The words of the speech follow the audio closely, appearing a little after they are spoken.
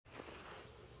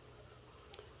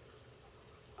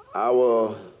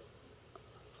Our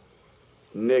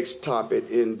next topic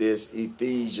in this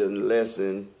Ephesian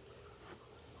lesson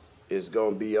is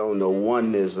going to be on the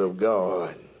oneness of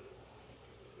God.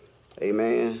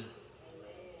 Amen.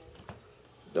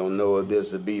 Don't know if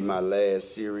this will be my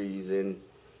last series in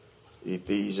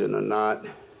Ephesians or not.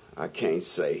 I can't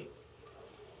say.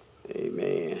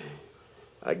 Amen.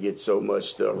 I get so much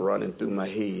stuff running through my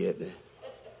head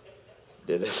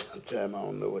that sometimes I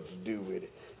don't know what to do with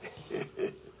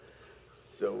it.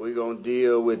 So we're going to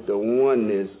deal with the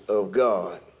oneness of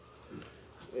God.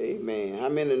 Amen. How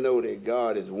many know that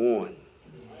God is one?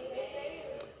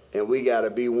 And we got to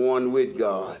be one with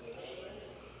God.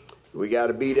 We got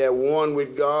to be that one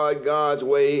with God, God's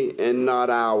way, and not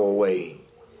our way.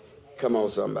 Come on,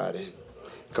 somebody.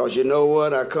 Because you know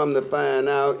what? I come to find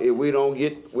out if we don't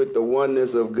get with the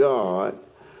oneness of God,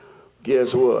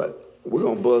 guess what? We're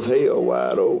going to bust hell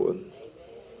wide open.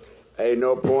 Ain't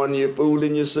no point in you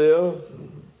fooling yourself.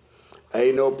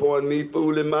 Ain't no point in me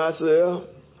fooling myself.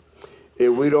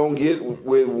 If we don't get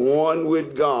with one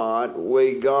with God, the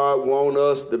way God wants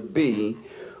us to be,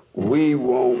 we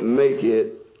won't make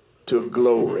it to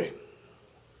glory.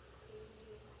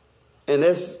 And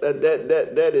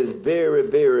that is very,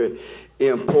 very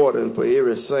important for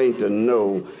every saint to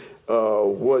know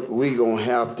what we're going to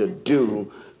have to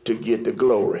do to get the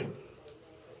glory.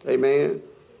 Amen.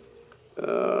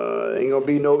 Ain't going to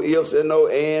be no ifs and no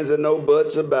ands and no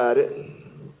buts about it.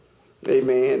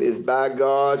 Amen. It's by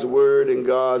God's word and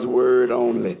God's word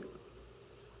only.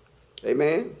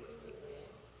 Amen.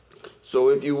 So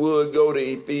if you would go to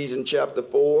Ephesians chapter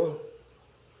 4.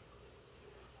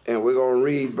 And we're going to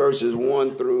read verses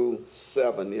 1 through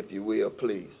 7, if you will,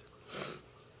 please.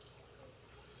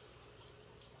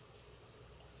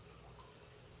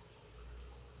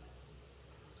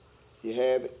 You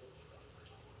have it?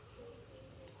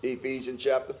 Ephesians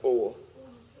chapter 4,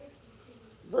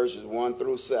 verses 1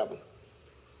 through 7.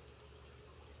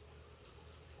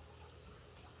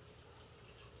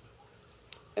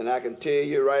 And I can tell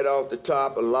you right off the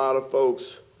top, a lot of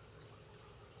folks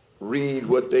read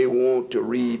what they want to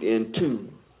read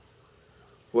into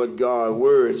what God's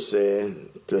word said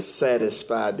to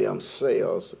satisfy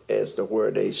themselves as to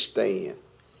where they stand.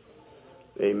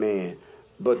 Amen.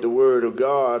 But the word of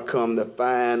God come to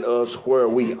find us where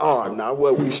we are, not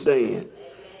where we stand.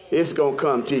 It's going to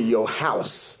come to your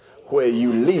house where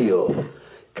you live.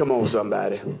 Come on,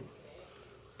 somebody.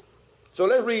 So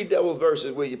let's read those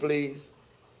verses, will you please?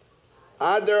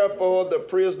 I, therefore, the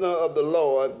prisoner of the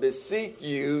Lord, beseech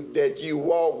you that you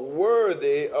walk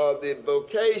worthy of the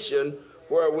vocation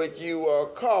wherewith you are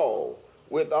called,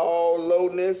 with all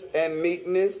lowliness and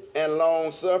meekness and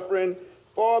long-suffering,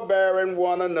 forbearing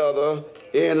one another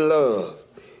in love,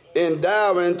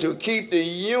 endowing to keep the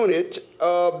unit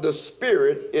of the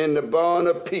Spirit in the bond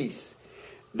of peace.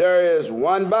 There is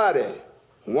one body,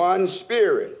 one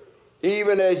Spirit,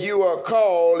 even as you are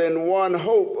called in one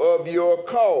hope of your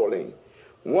calling.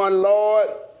 One Lord,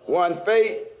 one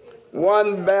faith,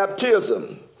 one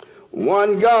baptism,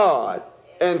 one God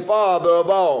and Father of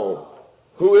all,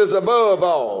 who is above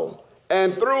all,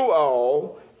 and through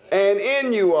all, and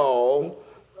in you all.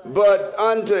 But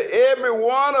unto every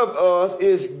one of us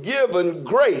is given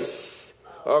grace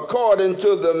according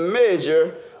to the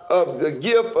measure of the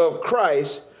gift of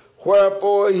Christ,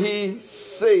 wherefore he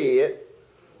said,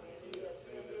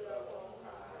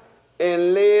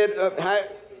 and led up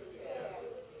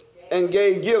and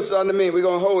gave gifts unto me. We're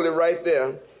going to hold it right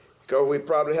there because we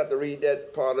probably have to read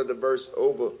that part of the verse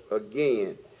over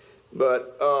again.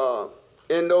 But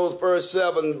in those first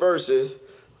 7 verses,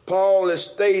 Paul is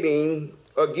stating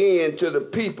again to the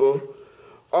people,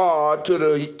 to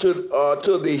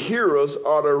the hearers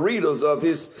or the readers of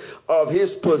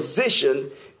his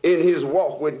position in his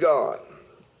walk with God.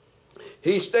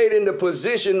 He's stating the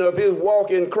position of his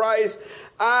walk in Christ.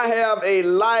 I have a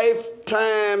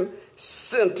lifetime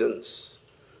sentence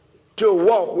to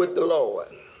walk with the Lord.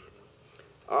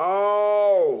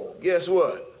 Oh, guess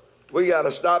what? We got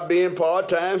to stop being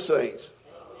part-time saints.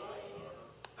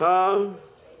 Huh?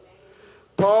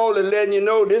 Paul is letting you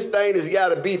know this thing has got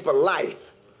to be for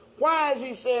life. Why is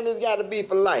he saying it's got to be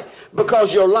for life?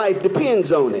 Because your life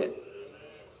depends on it.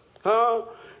 Huh?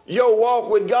 Your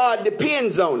walk with God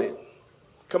depends on it.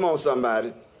 Come on,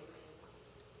 somebody.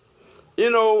 You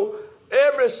know,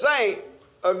 every saint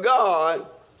of God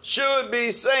should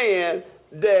be saying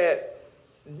that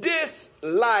this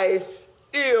life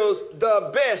is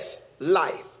the best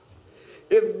life.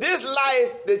 If this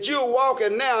life that you're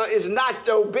walking now is not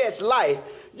your best life,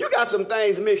 you got some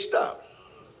things mixed up.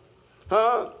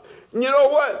 Huh? You know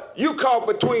what? You caught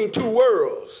between two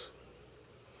worlds.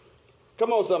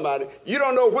 Come on, somebody. You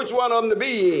don't know which one of them to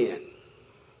be in.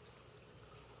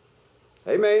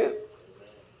 Amen.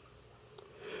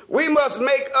 We must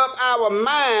make up our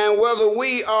mind whether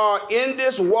we are in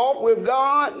this walk with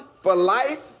God for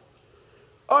life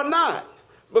or not.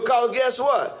 Because guess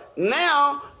what?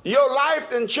 Now your life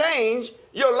done changed.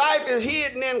 Your life is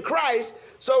hidden in Christ.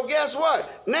 So guess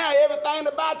what? Now everything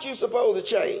about you is supposed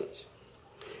to change.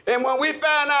 And when we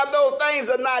find out those things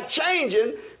are not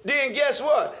changing, then guess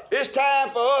what? It's time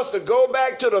for us to go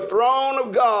back to the throne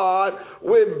of God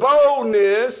with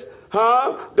boldness,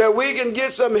 that we can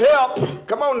get some help.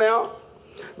 Come on now.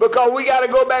 Because we got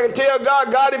to go back and tell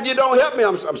God, God, if you don't help me,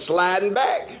 I'm sliding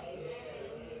back.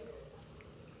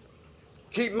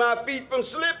 Keep my feet from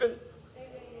slipping.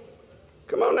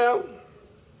 Come on now.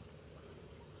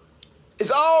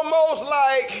 It's almost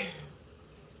like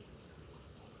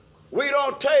we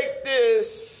don't take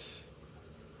this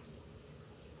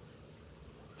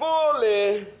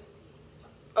fully,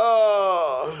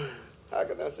 how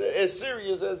can I say, as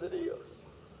serious as it is.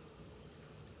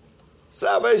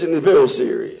 Salvation is very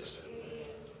serious.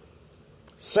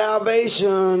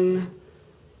 Salvation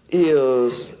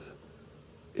is,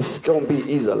 it's going to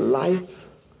be either life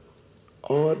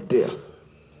or death.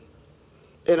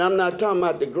 And I'm not talking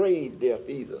about the grave death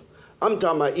either. I'm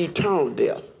talking about eternal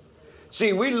death.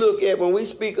 See, we look at, when we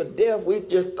speak of death, we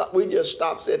just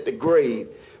stops at the grave.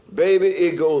 Baby,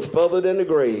 it goes further than the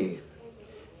grave.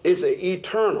 It's an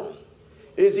eternal.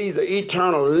 It's either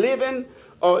eternal living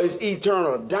or it's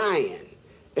eternal dying.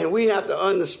 And we have to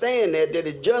understand that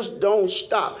it just don't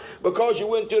stop. Because you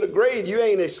went to the grave, you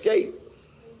ain't escaped.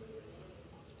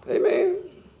 Amen.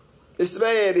 It's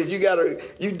bad if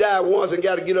you die once and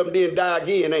got to get up and then die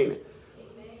again, ain't it?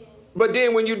 But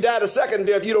then when you die the second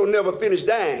death, you don't never finish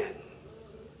dying.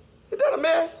 Is that a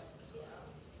mess?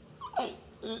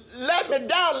 Let me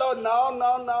die, Lord.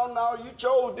 No. You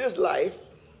chose this life.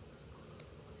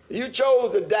 You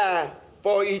chose to die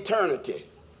for eternity.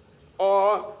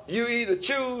 Or you either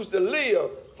choose to live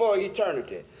for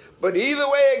eternity. But either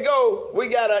way it goes, we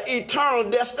got an eternal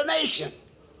destination.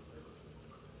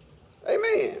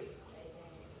 Amen.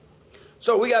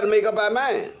 So we got to make up our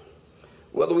mind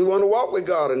whether we want to walk with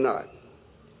God or not.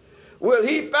 Will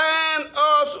he find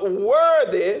us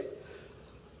worthy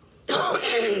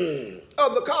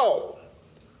of the call?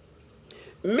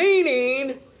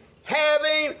 Meaning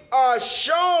having or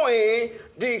showing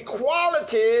the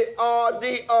quality or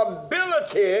the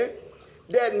ability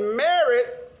that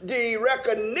merit the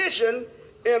recognition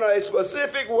in a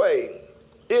specific way.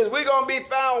 Is we going to be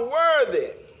found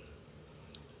worthy?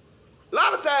 A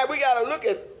lot of times we got to look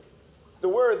at the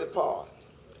worthy part.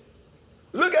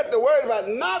 Look at the word about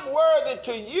not worthy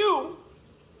to you,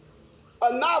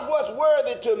 or not what's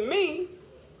worthy to me,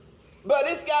 but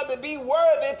it's got to be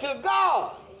worthy to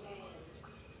God.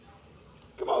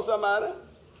 Come on, somebody.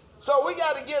 So we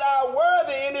got to get our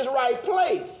worthy in its right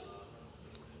place.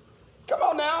 Come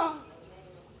on now.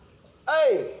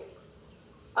 Hey,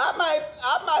 I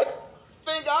might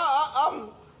think I'm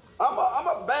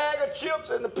a bag of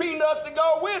chips and the peanuts to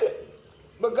go with it.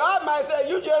 But God might say,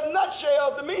 you just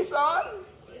nutshells to me, son.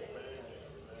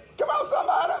 Come on,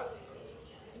 somebody.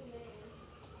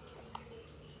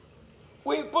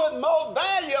 We put more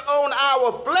value on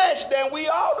our flesh than we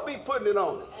ought to be putting it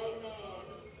on.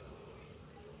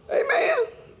 Amen.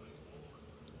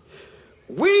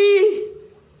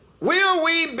 Will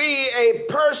we be a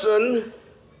person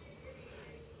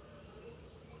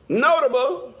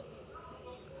notable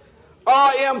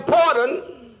or important?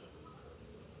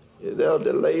 Is there a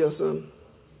delay or something?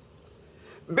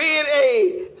 Being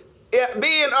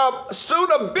of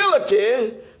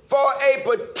suitability for a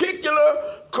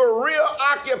particular career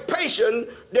occupation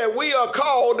that we are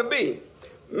called to be.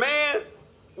 Man,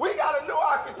 we got a new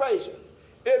occupation.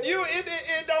 If you,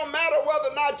 it don't matter whether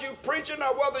or not you preaching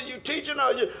or whether you teaching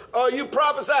or you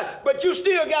prophesy, but you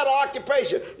still got an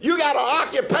occupation. You got an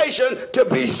occupation to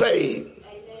be saved.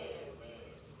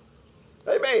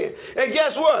 Amen. And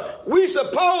guess what? We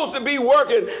supposed to be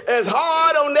working as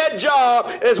hard on that job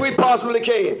as we possibly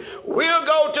can. We'll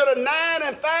go to the 9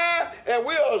 and 5 and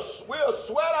we'll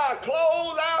sweat our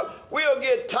clothes out. We'll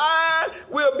get tired.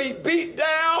 We'll be beat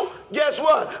down. Guess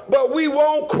what? But we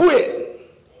won't quit.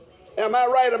 Am I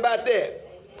right about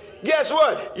that? Guess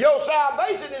what? Your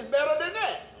salvation is better than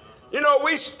that. You know,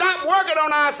 we stop working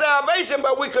on our salvation,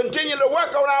 but we continue to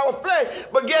work on our flesh.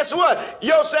 But guess what?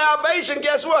 Your salvation,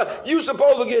 guess what? You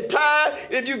supposed to get tired.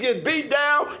 If you get beat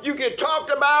down, you get talked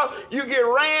about, you get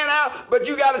ran out. But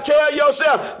you got to tell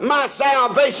yourself, my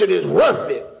salvation is worth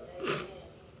it.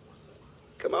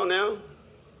 Come on now.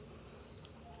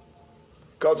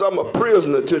 Because I'm a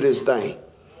prisoner to this thing.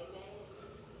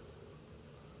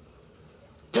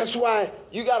 That's why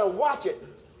you got to watch it.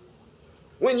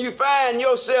 When you find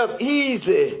yourself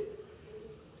easy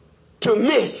to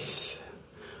miss,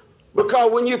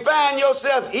 because when you find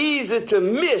yourself easy to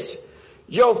miss,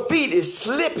 your feet is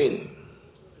slipping.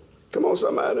 Come on,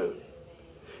 somebody.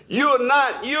 You're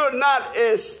not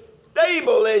as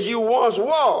stable as you once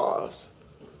was.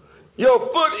 Your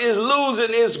foot is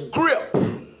losing its grip.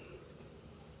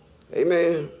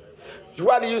 Amen.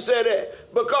 Why do you say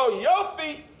that? Because your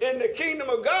feet in the kingdom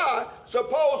of God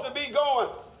supposed to be going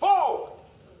forward,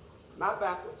 not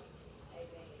backwards.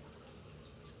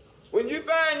 When you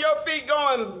find your feet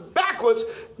going backwards,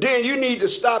 then you need to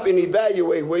stop and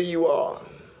evaluate where you are.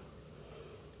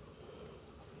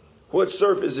 What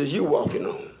surface is you walking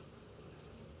on?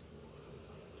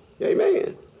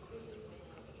 Amen.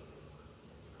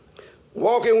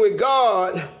 Walking with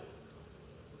God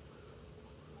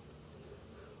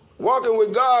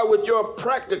with your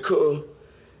practical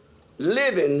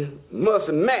living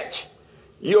must match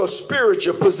your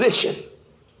spiritual position.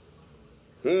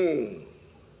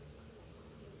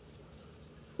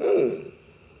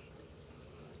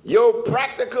 Your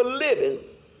practical living,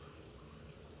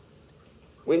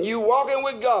 when you walking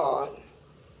with God,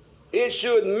 it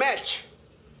should match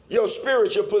your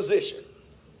spiritual position.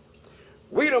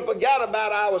 We done forgot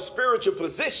about our spiritual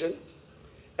position,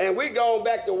 and we going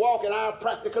back to walking our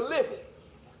practical living.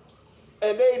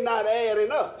 And they not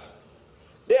adding up.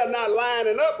 They're not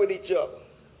lining up with each other.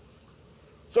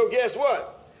 So guess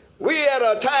what? We at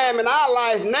a time in our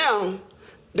life now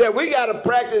that we got to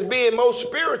practice being more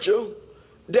spiritual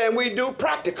than we do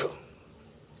practical.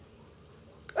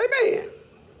 Amen.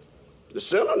 The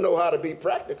sinner know how to be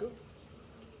practical,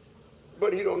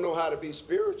 but he don't know how to be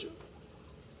spiritual.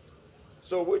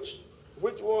 So which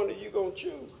one are you going to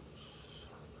choose?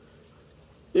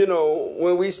 You know,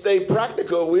 when we stay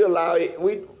practical, we allow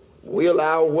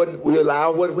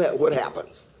what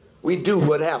happens. We do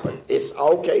what happens. It's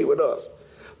okay with us.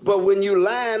 But when you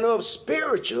line up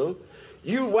spiritual,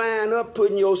 you wind up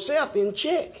putting yourself in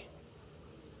check.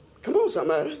 Come on,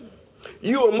 somebody.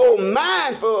 You are more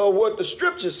mindful of what the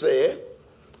scripture said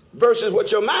versus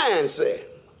what your mind said.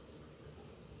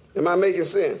 Am I making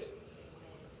sense?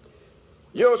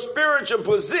 Your spiritual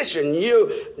position,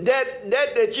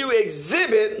 that you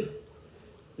exhibit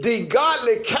the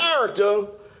godly character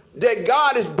that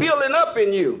God is building up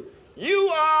in you. You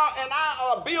are and I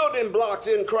are building blocks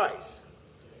in Christ.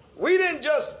 We didn't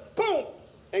just boom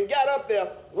and got up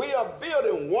there. We are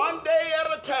building one day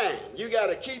at a time. You got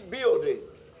to keep building.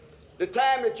 The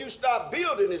time that you stop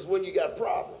building is when you got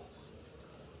problems.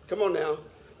 Come on now.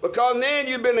 Because then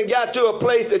you've been and got to a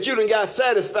place that you done got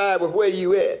satisfied with where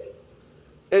you at,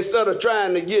 instead of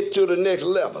trying to get to the next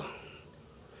level.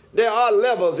 There are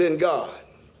levels in God.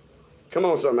 Come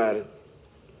on, somebody.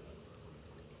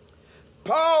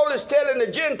 Paul is telling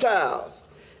the Gentiles,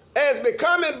 as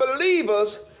becoming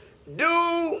believers,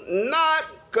 do not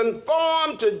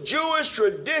conform to Jewish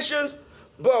traditions,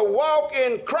 but walk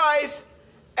in Christ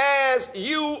as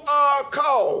you are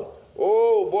called.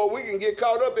 Oh, boy, we can get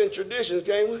caught up in traditions,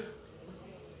 can't we?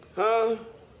 Huh?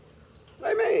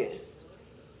 Amen.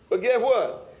 But guess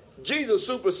what? Jesus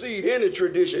supersedes any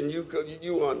tradition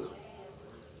you under.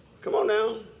 Come on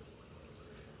now.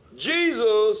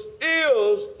 Jesus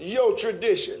is your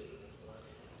tradition.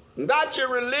 Not your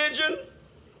religion.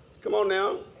 Come on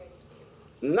now.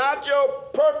 Not your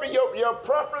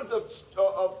preference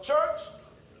of church.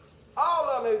 All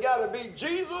of them has got to be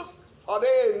Jesus, or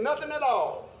there is nothing at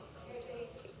all.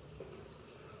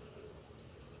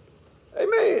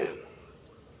 Amen.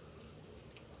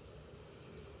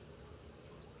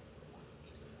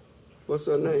 What's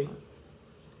her name?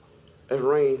 That's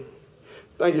Rain.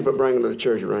 Thank you for bringing her to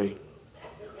church, Rain.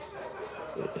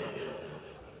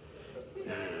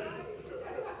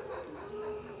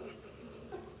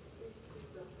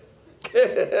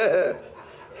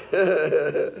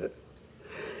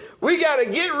 We got to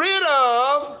get rid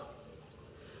of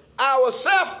our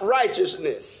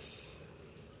self-righteousness.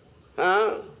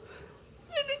 Huh?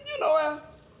 You know,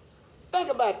 think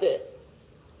about that.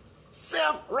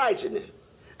 Self-righteousness.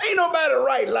 Ain't nobody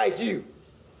right like you.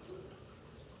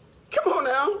 Come on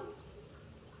now.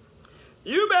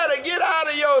 You better get out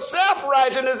of your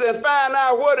self-righteousness and find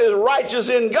out what is righteous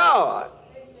in God.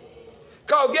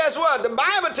 Because guess what? The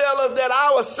Bible tells us that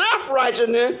our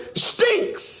self-righteousness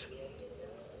stinks.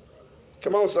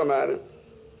 Come on, somebody.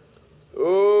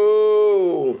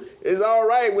 Oh, it's all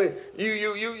right when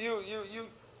you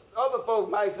other folks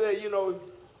might say, you know,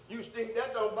 you stink.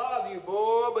 That don't bother you,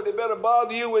 boy, but it better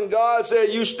bother you when God said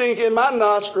you stink in my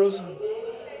nostrils.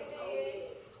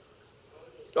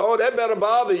 Oh, that better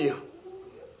bother you.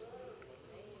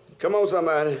 Come on,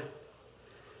 somebody.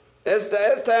 It's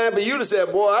time for you to say,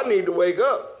 boy, I need to wake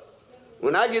up.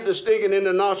 When I get to stinking in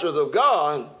the nostrils of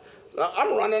God,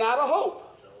 I'm running out of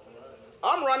hope.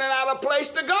 I'm running out of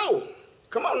place to go.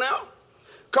 Come on now.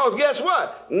 Because guess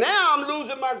what? Now I'm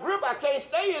losing my grip. I can't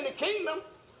stay in the kingdom.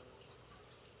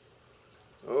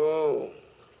 Oh.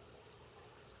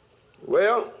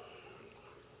 Well,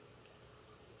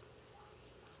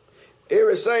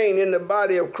 every saint in the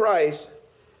body of Christ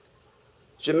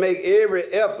should make every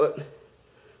effort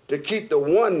to keep the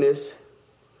oneness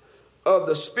of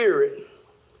the Spirit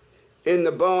in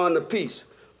the bond of peace.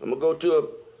 I'm going to go to a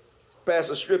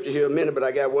passage of scripture here in a minute, but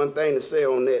I got one thing to say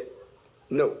on that.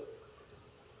 No.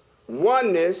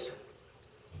 Oneness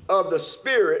of the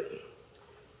Spirit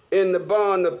in the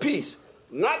bond of peace.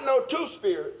 Not no two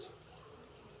spirits.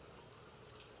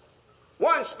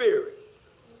 One spirit.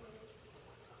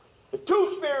 If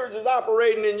two spirits is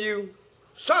operating in you,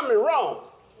 something is wrong.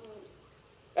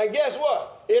 And guess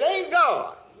what? It ain't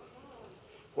God.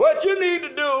 What you need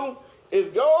to do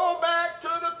is go back to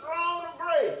the throne of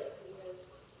grace.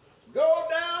 Go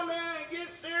down there and get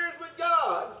serious with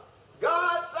God.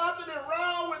 God, something is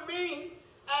wrong with me, and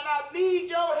I need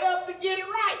your help to get it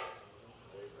right.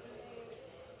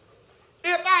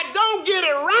 If I don't get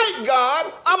it right,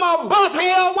 God, I'm going to bust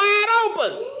hell wide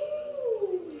open.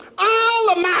 All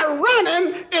of my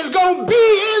running is going to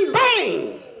be in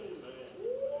vain.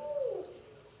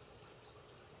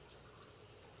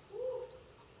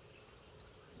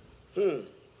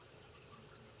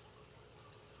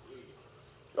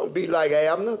 Don't be like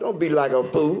Abner. Don't be like a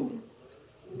fool.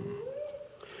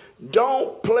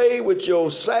 Don't play with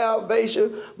your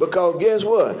salvation, because guess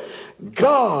what?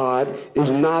 God is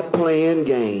not playing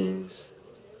games.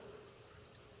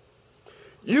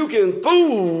 You can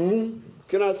fool,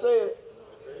 can I say it?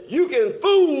 You can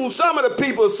fool some of the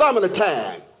people some of the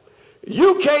time.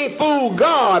 You can't fool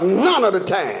God none of the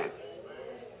time.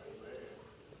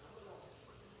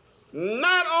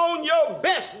 Not on your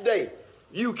best day,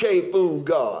 you can't fool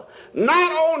God.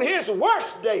 Not on his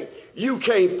worst day, you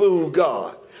can't fool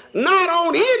God. Not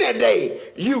on any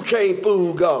day, you can't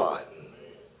fool God.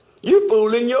 You're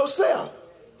fooling yourself.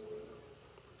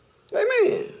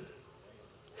 Amen.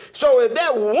 So if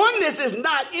that oneness is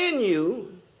not in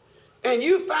you, and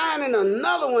you finding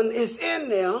another one is in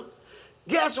there,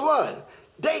 guess what?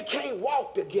 They can't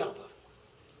walk together.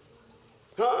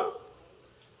 Huh?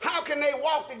 How can they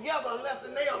walk together unless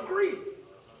they agree?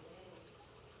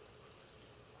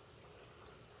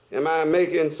 Am I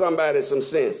making somebody some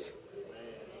sense?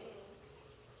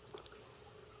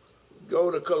 Go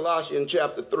to Colossians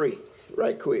chapter 3,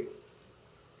 right quick.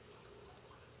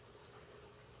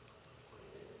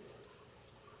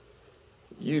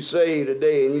 You saved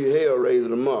today and you hell raised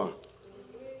tomorrow.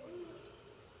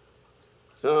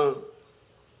 Huh?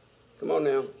 Come on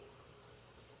now.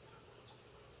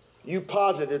 You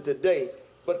positive today,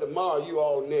 but tomorrow you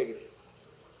all negative.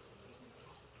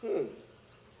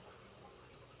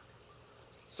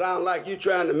 Sound like you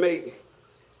trying to make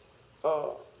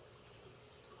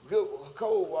good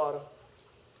cold water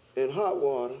and hot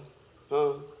water,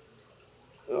 huh?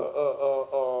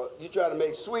 You try to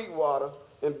make sweet water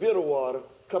and bitter water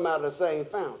come out of the same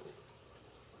fountain.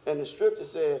 And the scripture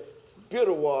said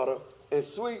bitter water and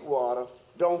sweet water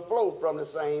don't flow from the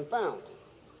same fountain.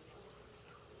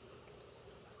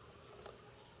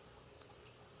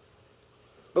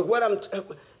 But what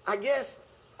I guess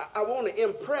I want to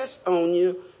impress on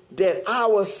you that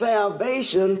our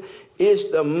salvation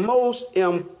is the most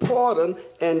important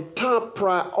and top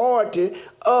priority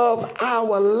of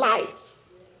our life.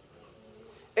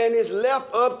 And it's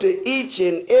left up to each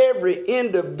and every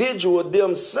individual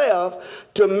themselves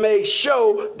to make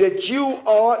sure that you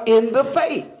are in the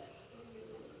faith.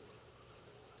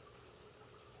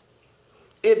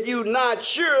 If you're not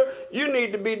sure, you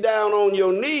need to be down on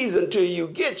your knees until you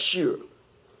get sure.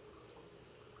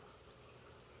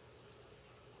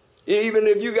 Even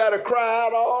if you got to cry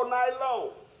out all night long.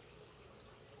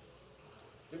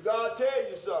 Did God tell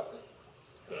you something?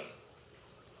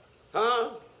 Huh?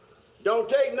 Don't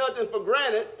take nothing for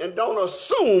granted and don't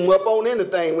assume up on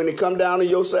anything when it come down to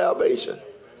your salvation.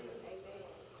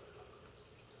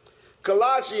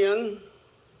 Colossians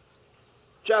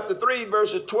chapter 3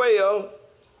 verses 12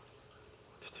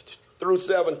 through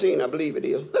 17, I believe it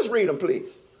is. Let's read them,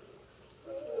 please.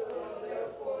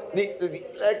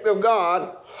 The elect of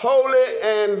God, holy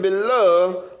and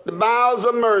beloved, the bowels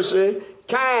of mercy,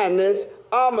 kindness,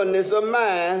 humbleness of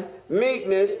mind,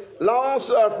 meekness,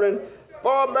 long-suffering,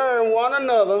 forbearing one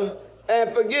another,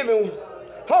 and forgiving.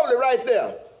 Hold it right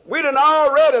there. We done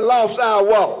already lost our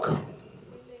walk.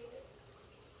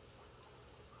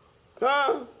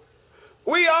 Huh?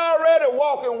 We already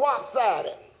walking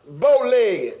lopsided,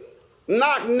 bow-legged,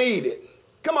 knock-kneed.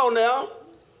 Come on now.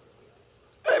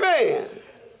 Amen.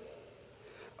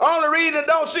 Only reason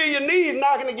don't see your knees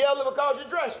knocking together because you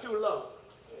dress too long.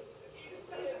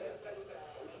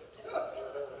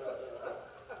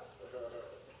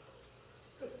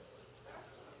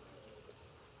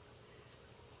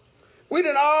 We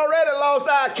done already lost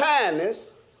our kindness,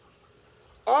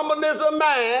 humbleness of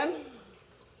mind,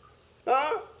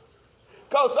 huh?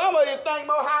 Because some of you think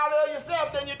more highly of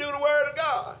yourself than you do the word of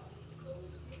God.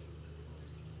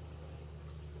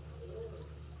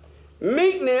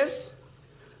 Meekness,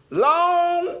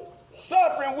 long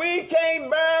suffering, we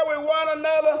can't bear with one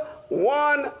another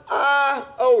one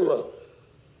iota.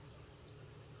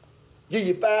 Give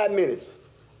you 5 minutes.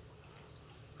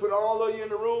 Put all of you in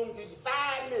the room, give you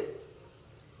 5 minutes.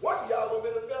 One of y'all gonna be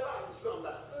able to fill out with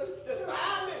somebody. Just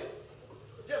 5 minutes.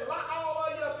 Just lock all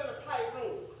of you up in a tight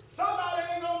room. Somebody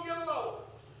ain't gonna get along.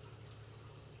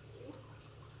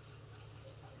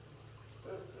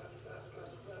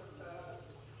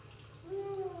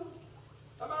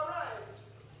 Am I right?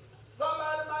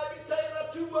 Somebody might be taking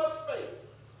up too much space.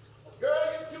 Girl,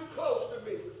 you're too close to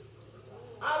me.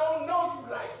 I don't know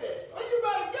you like that. Well, you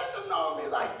better get to know me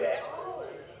like that.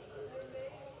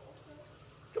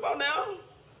 Come on now.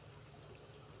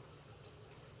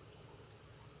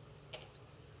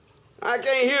 I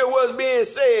can't hear what's being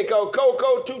said because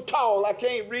Coco too tall. I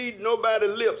can't read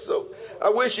nobody's lips, so I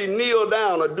wish he'd kneel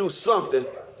down or do something.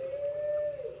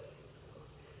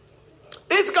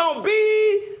 It's going to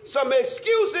be some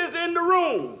excuses in the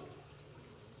room.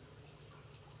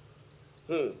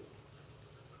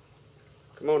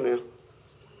 Come on now.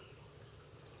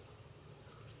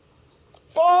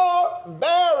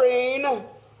 Forbearing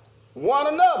one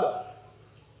another.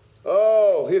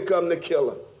 Oh, here come the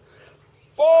killer.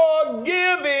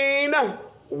 Forgiving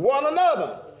one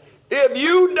another. If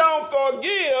you don't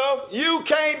forgive, you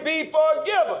can't be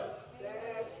forgiven.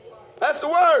 That's the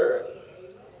word.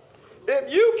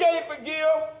 If you can't forgive,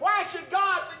 why should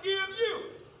God forgive you?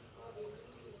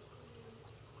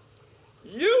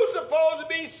 You're supposed to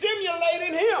be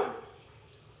simulating him.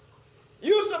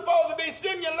 You're supposed to be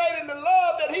simulating the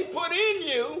love that he put in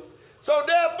you. So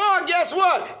therefore, guess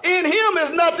what? In him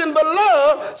is nothing but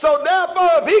love. So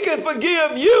therefore, if he can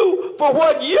forgive you for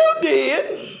what you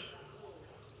did,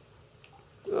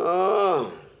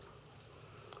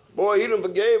 boy, he done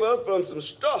forgave us from some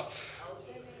stuff.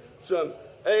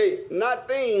 Not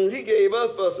things. He gave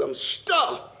us for some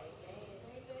stuff.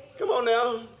 Come on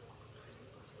now.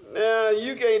 Now,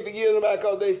 you can't forgive somebody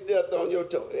because they stepped on your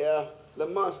toe. Yeah,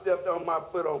 Lamont stepped on my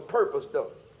foot on purpose,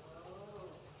 though.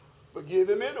 Forgive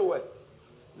him anyway.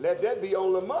 Let that be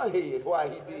on Lamont's head why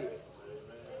he did it.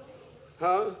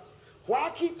 Huh?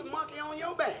 Why keep the monkey on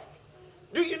your back?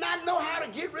 Do you not know how to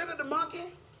get rid of the monkey?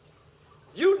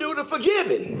 You do the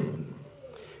forgiving.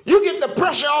 You get the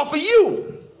pressure off of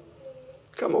you.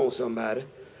 Come on, somebody.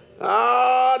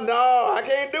 Oh, no, I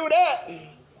can't do that.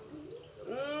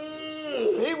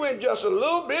 He went just a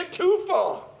little bit too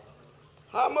far.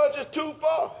 How much is too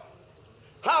far?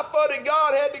 How far did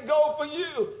God had to go for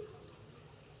you?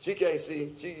 She can't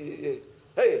see.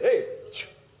 Hey.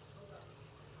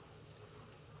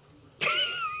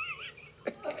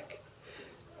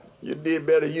 You did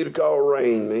better you to call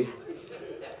rain, man.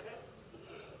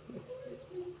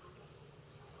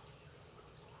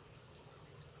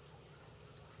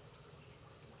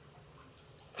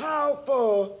 How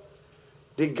far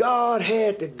did God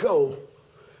had to go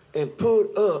and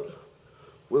put up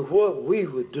with what we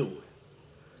were doing?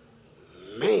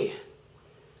 Man,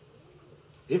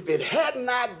 if it had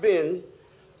not been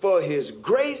for his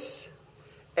grace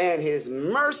and his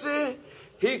mercy,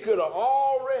 he could have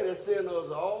already sent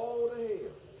us all to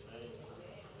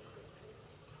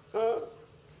hell. Huh?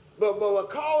 But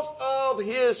because of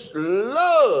his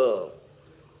love,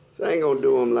 I ain't going to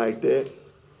do him like that.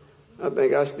 I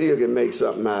think I still can make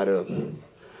something out of him.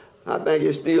 I think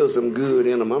there's still some good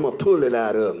in him. I'm going to pull it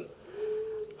out of him.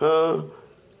 Huh?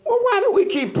 Well, why do we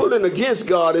keep pulling against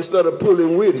God instead of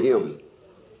pulling with him?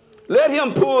 Let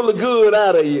him pull the good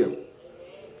out of you.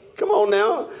 Come on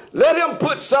now. Let him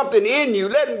put something in you.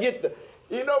 Let him get the,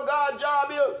 God's job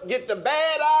is get the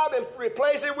bad out and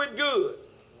replace it with good.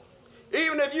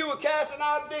 Even if you were casting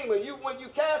out a demon, when you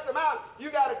cast him out, you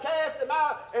got to cast him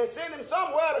out and send him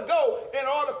somewhere to go in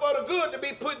order for the good to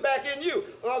be put back in you.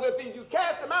 Or if you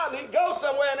cast him out and he goes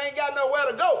somewhere and ain't got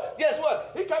nowhere to go, guess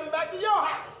what? He coming back to your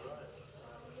house.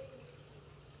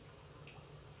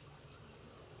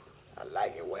 I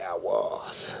like it where I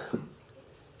was.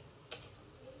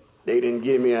 They didn't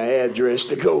give me an address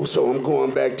to go, so I'm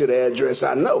going back to the address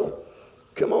I know.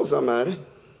 Come on, somebody.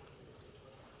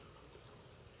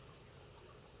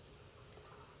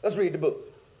 Let's read the book.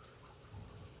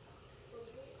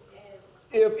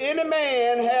 If any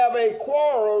man have a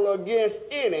quarrel against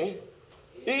any,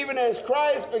 even as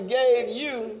Christ forgave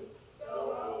you,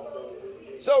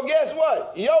 so guess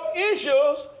what? Your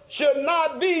issues should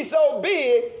not be so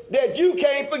big that you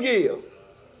can't forgive.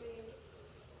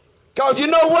 Because you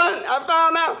know what? I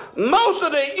found out most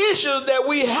of the issues that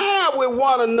we have with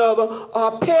one another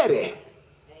are petty.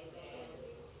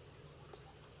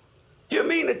 You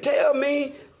mean to tell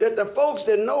me that the folks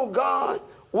that know God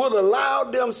would allow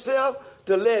themselves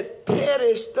to let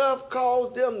petty stuff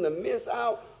cause them to miss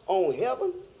out on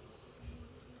heaven?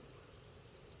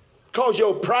 Because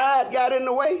your pride got in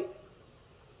the way?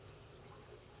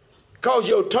 Because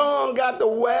your tongue got to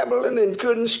wabbling and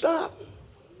couldn't stop?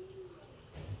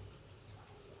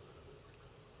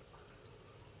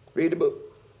 Read the book.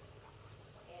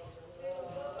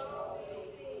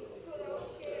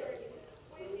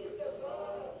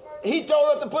 He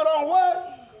told us to put on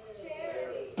what?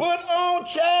 Charity. Put on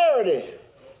charity.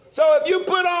 So if you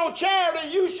put on charity,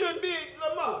 you shouldn't be,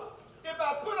 Lamont, if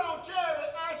I put on charity,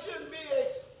 I shouldn't be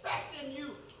expecting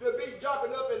you to be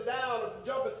jumping up and down and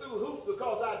jumping through hoops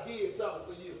because I did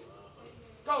something for you.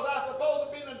 Because I'm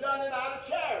supposed to be done it out of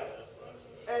charity.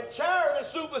 And charity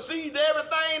supersedes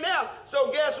everything else.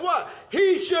 So guess what?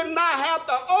 He should not have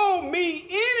to owe me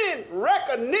any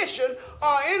recognition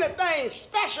or anything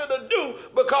special to do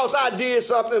because I did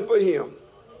something for him.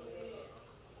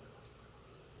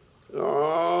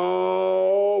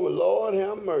 Oh, Lord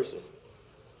have mercy.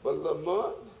 But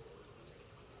Lamont,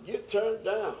 get turned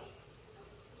down.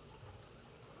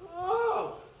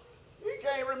 Oh, he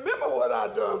can't remember what I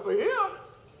done for him.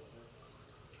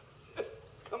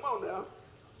 Come on now.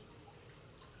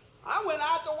 I went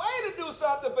out the way to do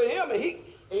something for him, and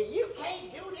you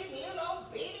can't do this little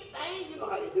old bitty thing. You know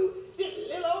how you do this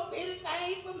little old bitty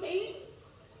thing for me.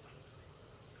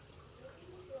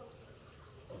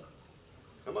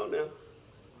 Come on now.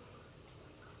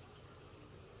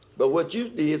 But what you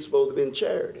did is supposed to have been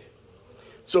charity.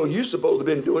 So you're supposed to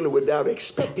have been doing it without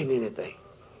expecting anything.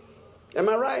 Am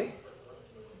I right?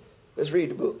 Let's read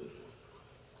the book.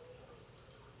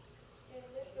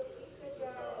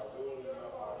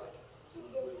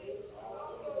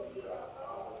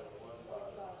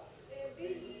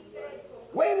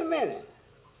 Wait a minute.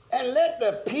 And let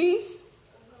the peace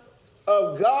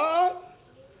of God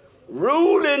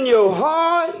rule in your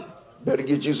heart. Better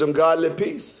get you some godly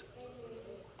peace.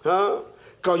 Huh?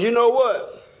 Because you know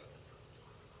what?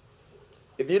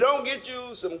 If you don't get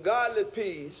you some godly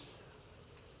peace,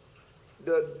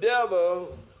 the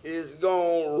devil is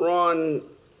going to run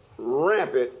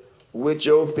rampant with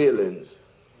your feelings.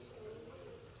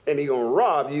 And he's going to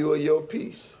rob you of your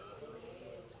peace.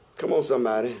 Come on,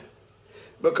 somebody.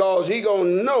 Because he's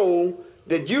going to know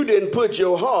that you didn't put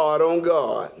your heart on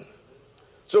God.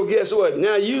 So guess what?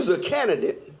 Now you's a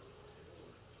candidate.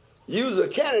 You's a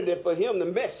candidate for him to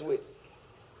mess with.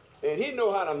 And he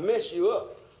know how to mess you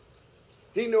up.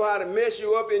 He know how to mess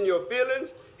you up in your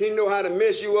feelings. He know how to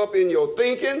mess you up in your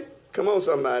thinking. Come on,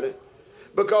 somebody.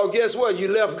 Because guess what? You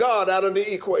left God out of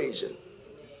the equation.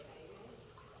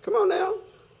 Come on now.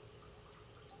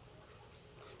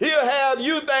 He'll have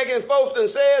you thinking folks done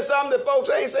said something that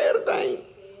folks ain't said a thing.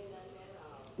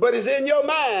 But it's in your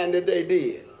mind that they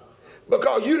did.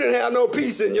 Because you didn't have no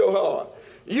peace in your heart.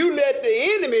 You let the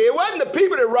enemy, it wasn't the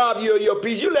people that robbed you of your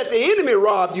peace. You let the enemy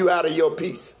rob you out of your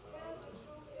peace.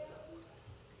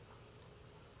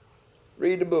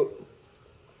 Read the book.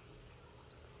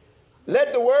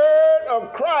 Let the word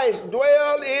of Christ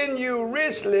dwell in you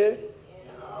richly,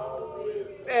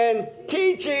 and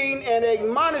teaching and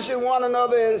admonishing one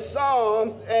another in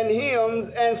psalms and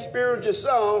hymns and spiritual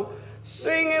songs,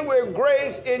 singing with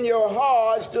grace in your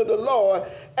hearts to the Lord.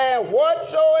 And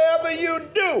whatsoever you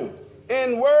do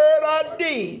in word or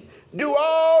deed, do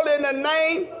all in the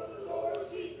name.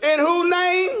 In whose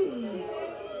name?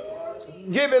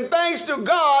 Giving thanks to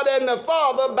God and the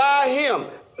Father by him.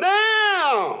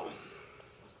 Now,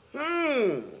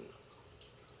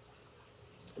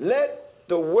 let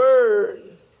the word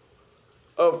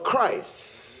of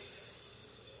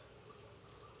Christ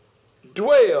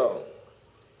dwell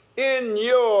in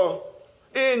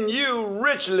you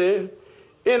richly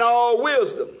in all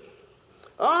wisdom.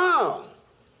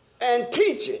 And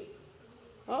teaching.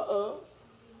 So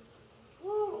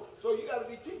you got to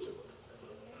be teachable.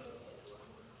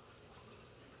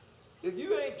 If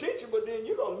you ain't teachable, then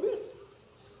you're going to miss it.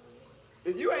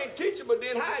 If you ain't teachable,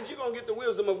 then how is you going to get the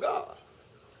wisdom of God?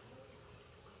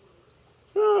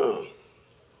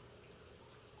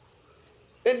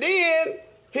 And then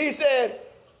he said,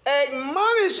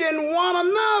 admonishing one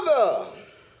another.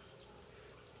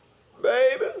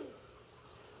 Baby,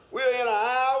 we're in an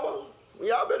hour.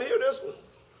 Y'all better hear this one.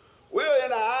 We're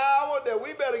in an hour that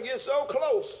we better get so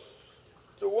close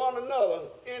to one another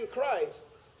in Christ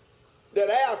that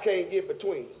our can't get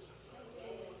between us.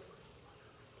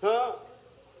 Huh?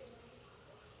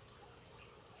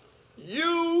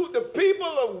 You, the people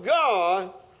of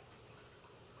God,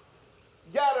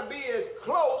 got to be as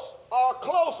close or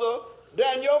closer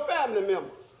than your family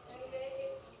members.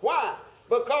 Why?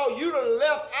 Because you done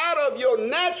left out of your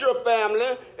natural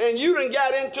family and you done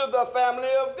got into the family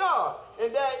of God.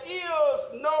 And there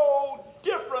is no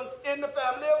difference in the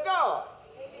family of God.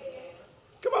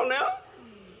 Come on now.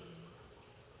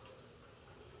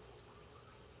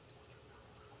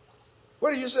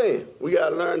 What are you saying? We got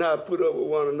to learn how to put up with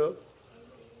one another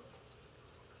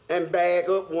and bag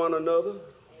up one another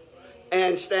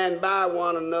and stand by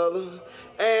one another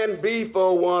and be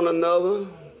for one another.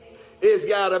 It's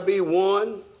got to be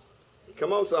one.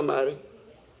 Come on, somebody.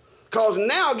 Because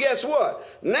now, guess what?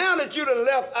 Now that you done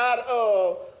left out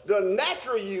of the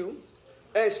natural you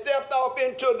and stepped off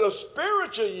into the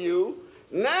spiritual you,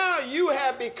 now you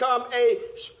have become a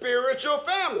spiritual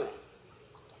family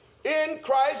in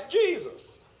Christ Jesus.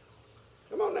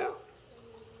 Come on now.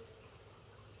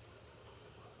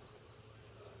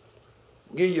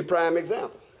 Give you a prime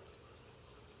example.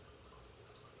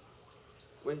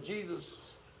 When Jesus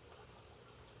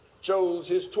chose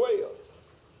his 12,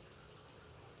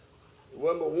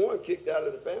 one but one kicked out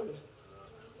of the family.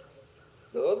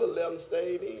 The other 11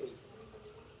 stayed in.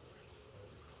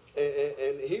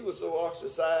 And he was so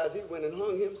ostracized, he went and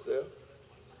hung himself.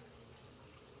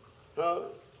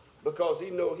 Because he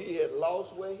knew he had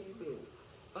lost where he been.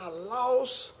 I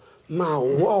lost my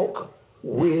walk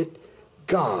with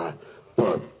God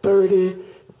for 30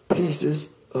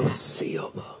 pieces of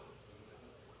silver.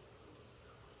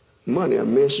 Money will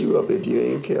mess you up if you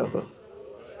ain't careful.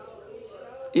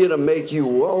 It'll make you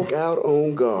walk out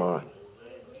on God.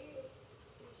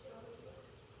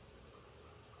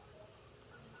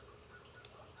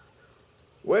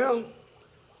 Well,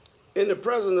 in the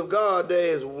presence of God,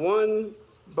 there is one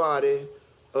body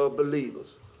of believers,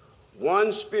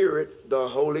 one Spirit, the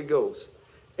Holy Ghost,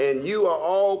 and you are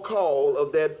all called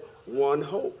of that one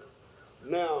hope.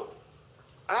 Now,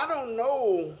 I don't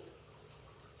know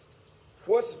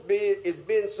it's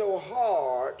been so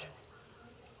hard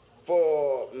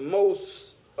for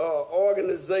most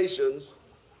organizations,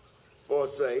 for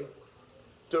say,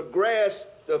 to grasp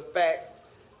the fact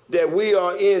that we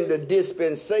are in the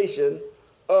dispensation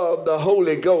of the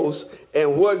Holy Ghost,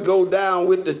 and what go down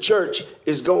with the church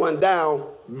is going down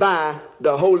by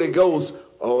the Holy Ghost,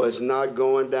 or it's not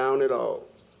going down at all.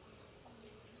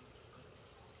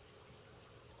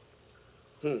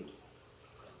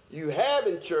 You have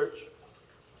in church,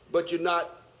 but you're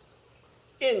not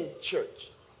in church.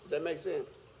 Does that make sense?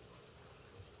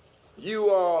 You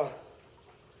are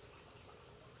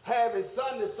having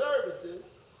Sunday services,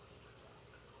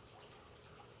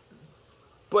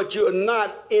 but you're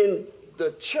not in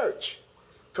the church.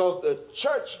 Because the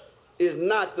church is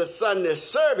not the Sunday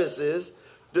services.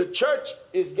 The church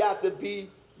has got to be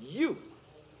you.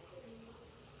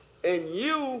 And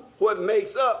you, what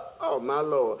makes up, oh my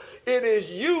Lord, it is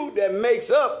you that makes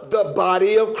up the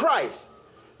body of Christ.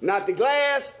 Not the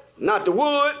glass, not the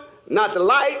wood, not the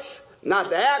lights, not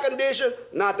the air conditioner,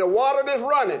 not the water that's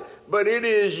running, but it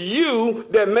is you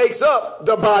that makes up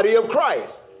the body of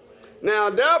Christ.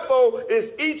 Now, therefore,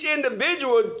 it's each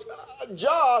individual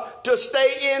job to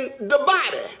stay in the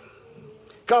body.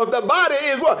 Because the body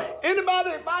is what?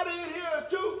 Anybody body in here is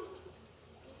two?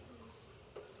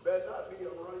 Better not be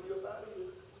able to run your body.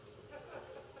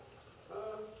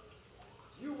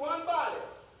 You one body.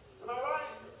 Am I right?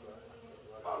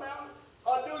 Come on now.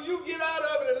 Or do you get out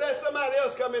of it and let somebody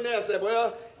else come in there and say,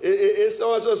 well, it's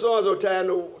so-and-so time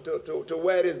to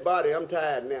wear this body. I'm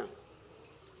tired now.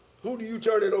 Who do you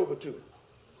turn it over to?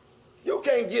 You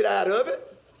can't get out of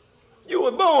it. You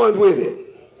were born with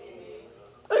it.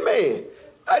 Amen.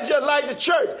 That's just like the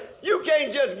church. You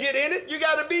can't just get in it. You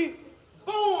got to be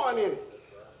born in it.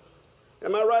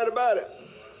 Am I right about it?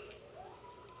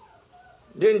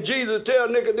 Didn't Jesus tell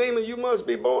Nicodemus, you must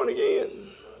be born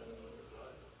again?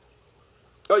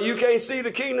 Or you can't see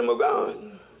the kingdom of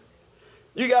God.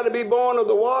 You got to be born of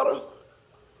the water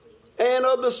and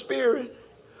of the Spirit,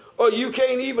 or you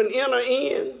can't even enter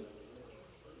in.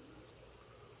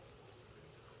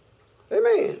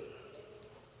 Amen.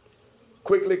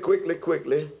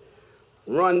 Quickly.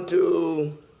 Run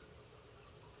to,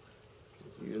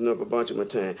 using up a bunch of my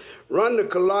time. Run to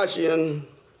Colossians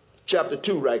chapter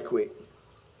 2 right quick.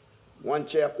 One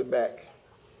chapter back.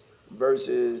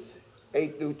 verses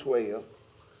 8 through 12.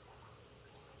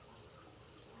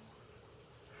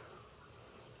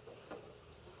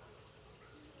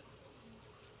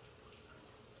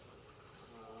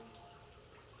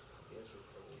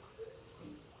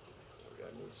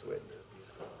 Got me sweating up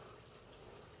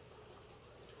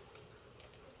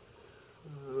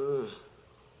here.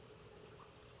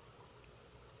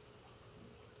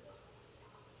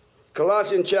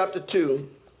 Colossians chapter 2,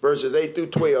 verses 8 through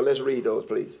 12. Let's read those,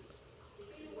 please.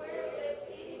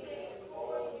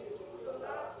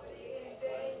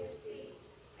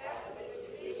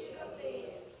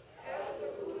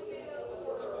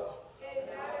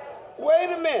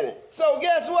 Wait a minute. So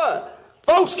guess what?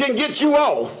 Folks can get you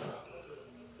off.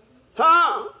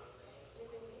 Huh?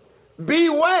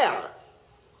 Beware.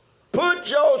 Put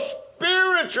your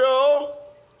spiritual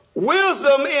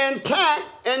wisdom intact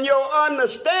and your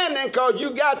understanding, because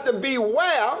you got to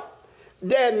beware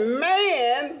that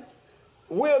man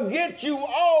will get you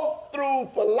off through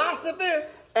philosophy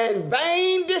and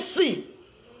vain deceit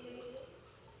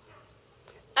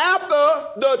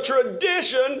after the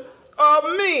tradition of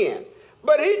men.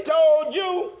 But he told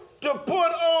you to put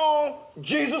on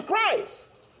Jesus Christ.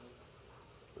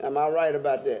 Am I right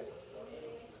about that?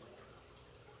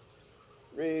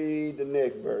 Read the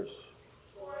next verse.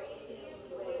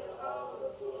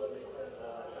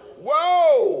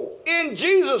 Whoa! In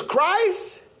Jesus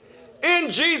Christ,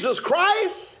 in Jesus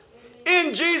Christ,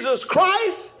 in Jesus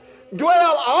Christ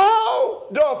dwell all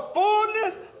the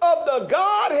fullness of the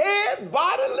Godhead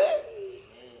bodily.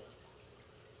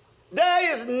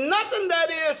 There is nothing that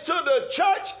is to the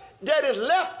church that is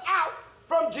left out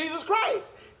from Jesus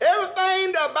Christ. Everything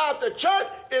about the church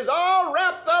is all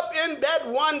wrapped up in that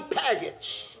one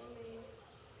package.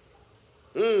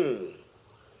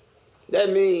 That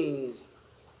means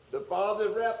the Father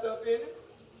is wrapped up in it.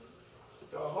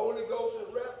 The Holy Ghost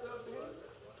is wrapped up in it.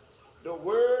 The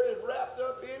Word is wrapped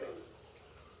up in it.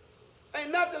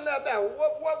 Ain't nothing left out.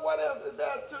 What else is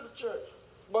there to the church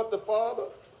but the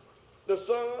Father, the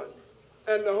Son,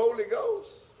 and the Holy Ghost?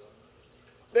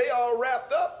 They all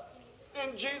wrapped up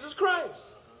in Jesus Christ.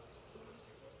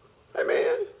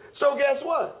 Amen. So guess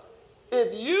what?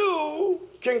 If you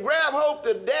can grab hold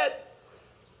to that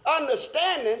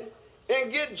understanding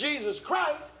and get Jesus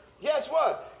Christ, guess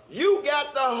what? You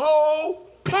got the whole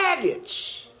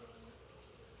package.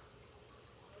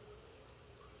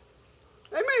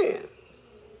 Amen.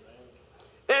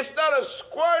 Instead of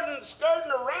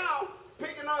skirting around,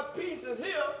 picking up pieces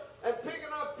here and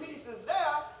picking up pieces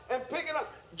there and picking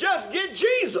up, just get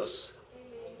Jesus.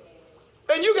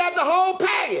 And you got the whole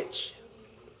package.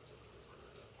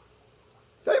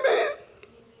 Amen.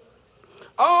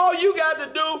 All you got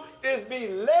to do is be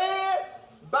led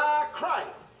by Christ.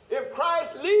 If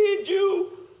Christ leads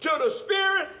you to the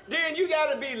Spirit, then you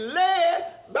got to be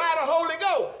led by the Holy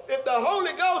Ghost. If the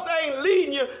Holy Ghost ain't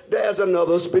leading you, there's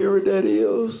another spirit that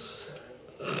is.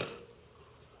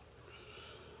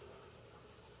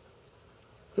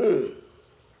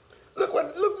 Look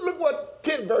what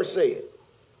 10th verse said.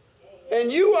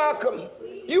 And you are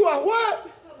what?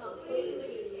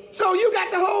 So you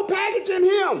got the whole package in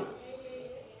him.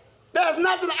 There's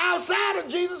nothing outside of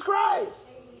Jesus Christ.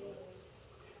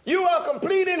 You are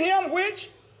complete in him, which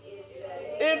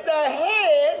is the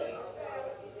head.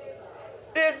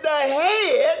 Is the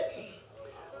head.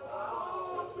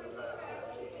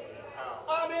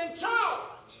 I'm in charge.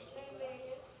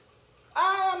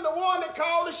 I am the one that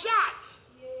calls the shots.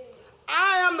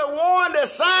 I am the one that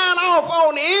sign off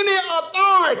on any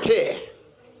authority.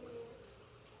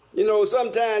 You know,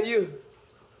 sometimes you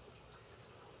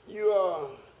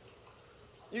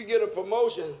get a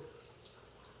promotion.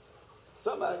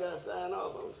 Somebody got to sign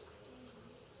off on it.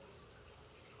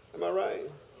 Am I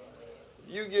right?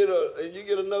 You get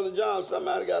another job,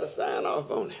 somebody got to sign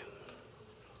off on it.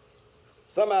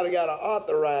 Somebody got to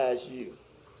authorize you.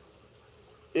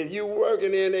 If you're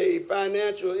working in a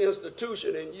financial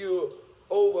institution and you're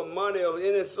over money of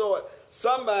any sort,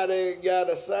 somebody got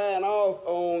to sign off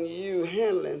on you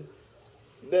handling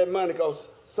that money, because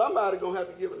somebody going to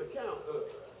have to give an account of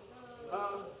it.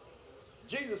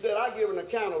 Jesus said, I give an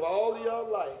account of all of your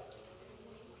life.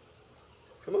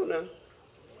 Come on now.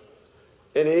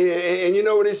 And you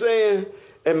know what he's saying?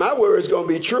 And my word is going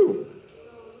to be true.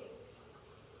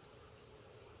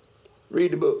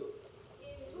 Read the book.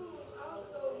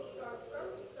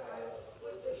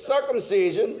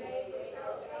 Circumcision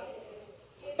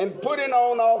and putting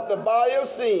on off the body of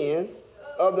sins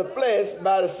of the flesh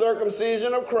by the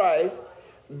circumcision of Christ,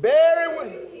 buried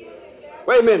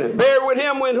with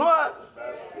him when what?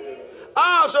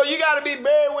 Oh, so you got to be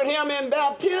buried with him in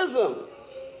baptism.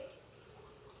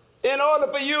 in order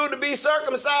for you to be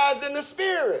circumcised in the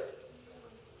spirit.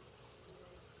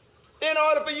 In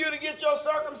order for you to get your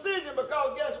circumcision,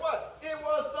 because guess what? It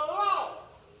was the law.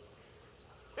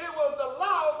 It was the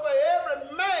law for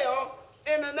every male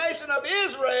in the nation of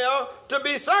Israel to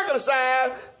be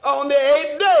circumcised on the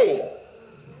 8th day.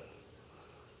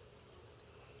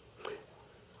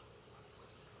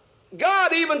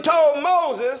 God even told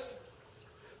Moses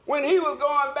when he was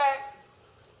going back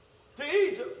to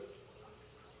Egypt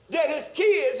that his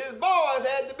kids, his boys,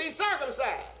 had to be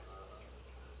circumcised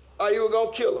or you were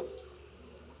going to kill them.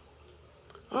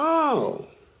 Oh,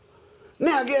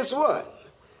 now guess what?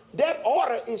 That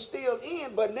order is still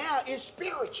in, but now it's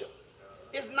spiritual.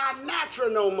 It's not natural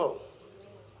no more.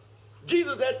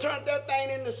 Jesus had turned that thing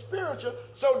into spiritual,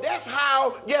 so that's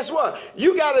how, guess what?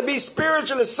 You got to be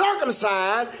spiritually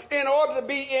circumcised in order to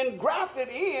be engrafted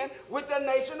in with the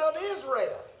nation of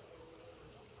Israel.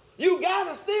 You got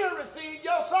to still receive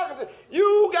your circumcision.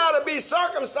 You got to be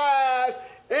circumcised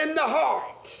in the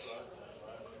heart.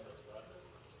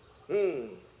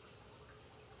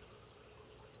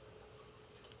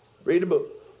 Read the book.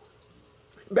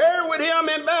 Buried with him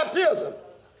in baptism,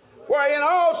 wherein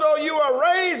also you are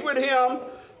raised with him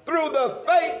through the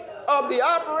faith of the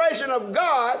operation of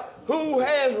God, who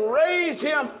has raised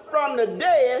him from the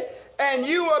dead, and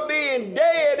you are being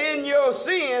dead in your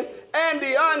sin, and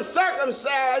the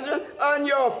uncircumcision on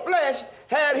your flesh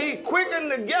had he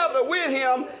quickened together with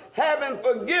him, having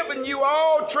forgiven you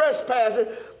all trespasses,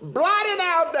 blotted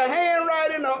out the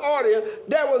handwriting of order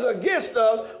that was against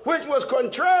us, which was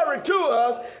contrary to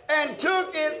us, and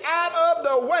took it out of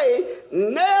the way,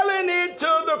 nailing it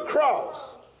to the cross,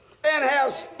 and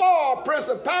has spoiled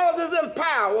principalities and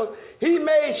powers. He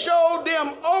may show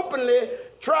them openly,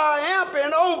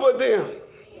 triumphing over them.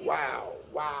 Wow,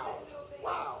 wow,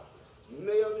 wow.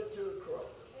 Nailed it to the cross.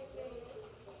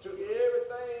 Took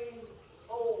everything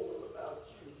old about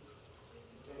you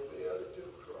and nailed it to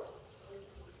the cross.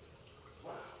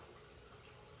 Wow.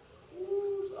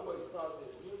 Ooh, somebody probably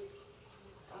said,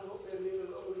 I hope that nigga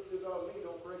load he took on me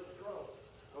don't break the cross.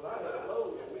 Because I had a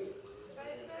load with me.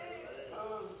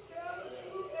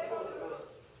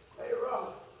 Hey,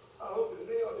 Rob, I hope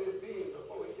he nailed this being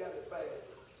before he got it fast.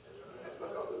 That's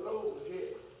because the load was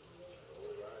heavy.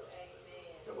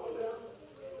 Come on down.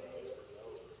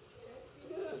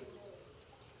 Yeah.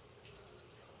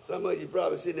 Some of you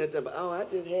probably sitting there thinking, oh, I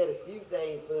just had a few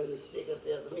things for to stick up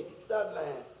there. Let me stop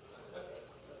lying.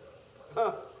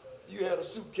 Huh? You had a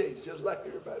suitcase just like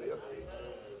everybody up there.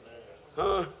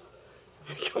 Huh?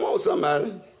 Come on,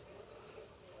 somebody.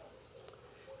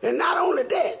 And not only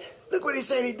that, look what he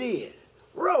said he did.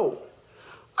 Wrote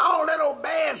all that old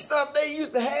bad stuff they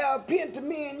used to have pinned to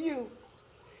me and you.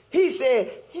 He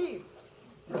said he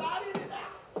blotted it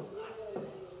out.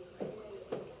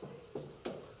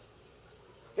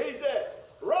 He said,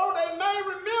 wrote they may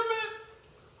remember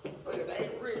it, but it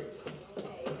ain't written.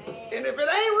 And if it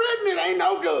ain't written, it ain't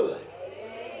no good.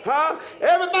 Huh?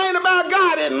 Everything about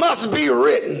God, it must be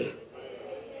written.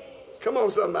 Come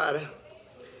on, somebody.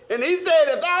 And he said,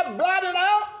 if I blot it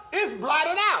out, it's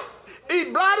blotted out.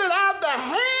 He blotted out the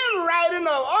handwriting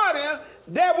of audience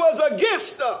that was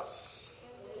against us.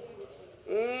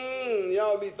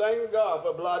 Y'all be thanking God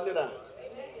for blotting it out.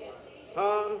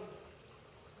 Huh?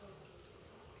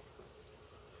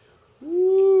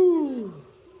 Woo.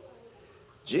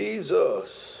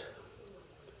 Jesus.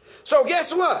 So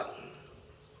guess what?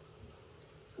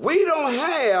 We don't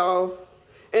have,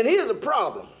 and here's a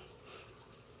problem.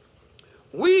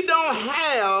 We don't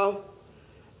have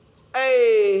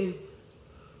a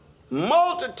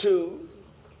multitude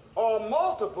or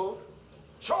multiple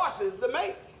choices to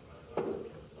make in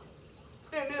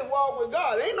this walk with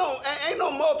God. Ain't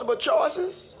no multiple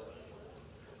choices.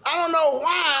 I don't know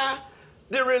why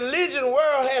the religion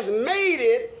world has made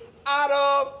it out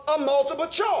of a multiple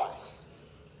choice.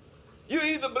 You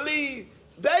either believe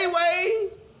they way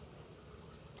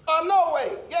or no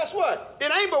way. Guess what?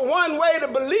 It ain't but one way to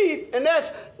believe, and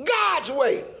that's God's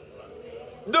way.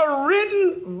 The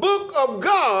written book of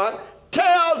God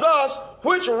tells us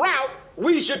which route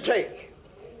we should take.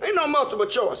 Ain't no multiple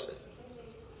choices.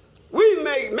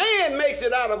 Man makes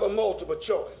it out of a multiple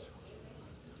choice.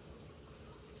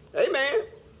 Amen.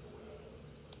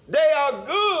 They are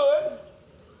good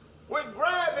with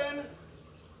grabbing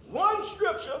one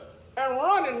scripture and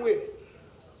running with it.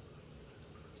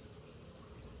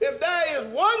 If there is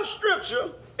one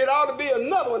scripture, it ought to be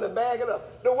another one to back it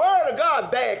up. The word of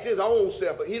God backs his own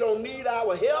self, but he don't need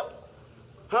our help.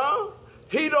 Huh?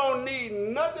 He don't need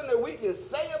nothing that we can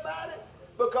say about it,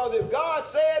 because if God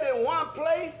said in one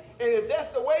place And if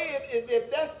that's the way,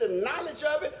 if that's the knowledge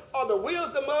of it, or the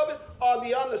wisdom of it, or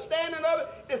the understanding of it,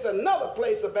 it's another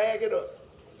place to bag it up.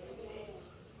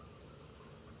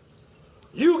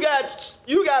 You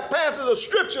got passages of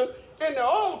scripture in the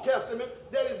Old Testament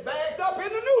that is backed up in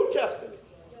the New Testament.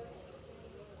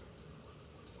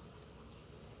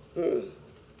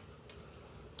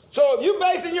 So if you're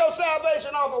basing your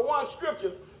salvation off of one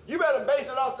scripture, you better base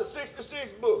it off the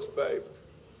 66 books, baby.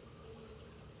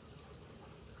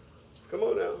 Come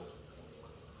on now.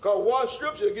 Because one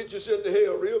scripture will get you sent to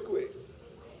hell real quick.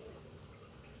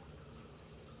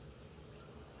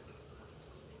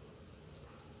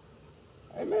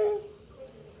 Amen.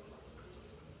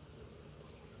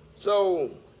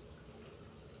 So,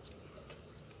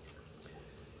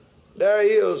 there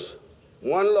is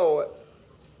one Lord,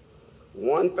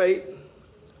 one faith,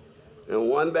 and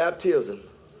one baptism.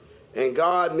 And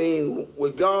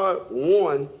with God,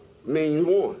 one means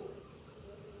one.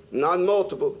 Not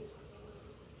multiple.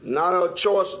 Not a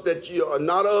choice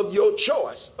not of your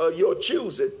choice, or your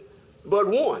choosing, but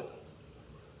one.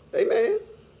 Amen.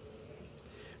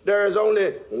 There is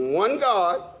only one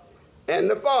God and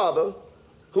the Father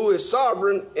who is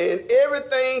sovereign, and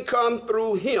everything comes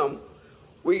through him.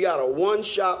 We got a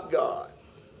one-shop God.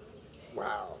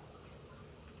 Wow.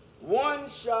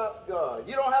 One-shop God.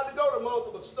 You don't have to go to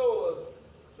multiple stores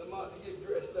to get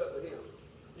dressed up with him.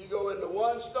 You go into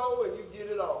one store and you get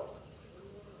it all.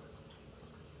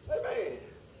 Amen.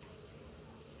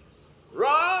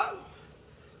 Rob,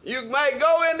 you may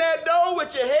go in that door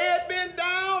with your head bent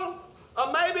down,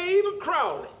 or maybe even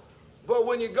crawling. But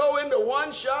when you go into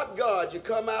one-shot God, you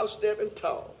come out stepping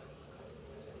tall.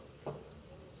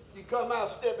 You come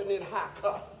out stepping in high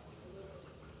cut.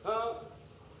 Huh?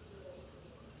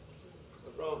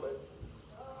 What's wrong, baby?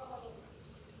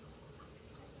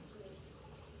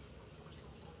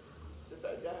 Sit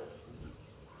back down.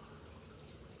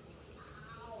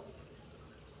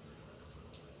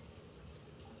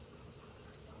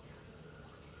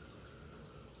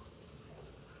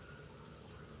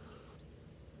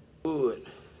 Would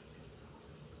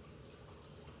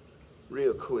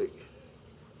real quick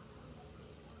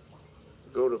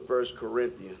go to 1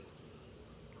 Corinthians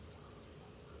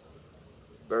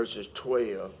verses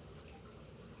 12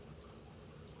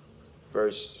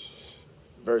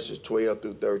 verses 12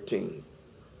 through 13.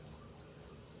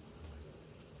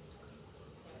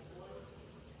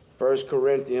 1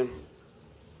 Corinthians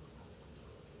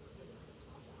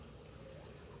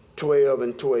 12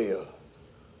 and 12.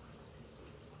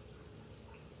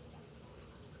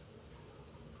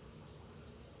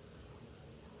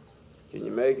 Can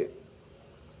you make it?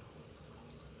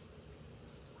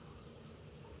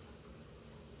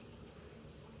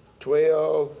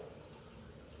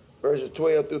 Verses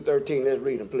 12 through 13. Let's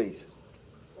read them, please.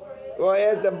 Well,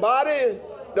 as the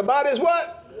body is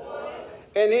what?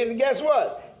 And then guess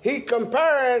what? He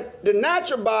compared the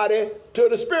natural body to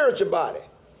the spiritual body.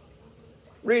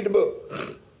 Read the book.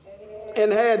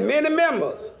 And had many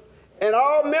members, and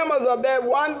all members of that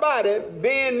one body,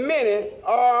 being many,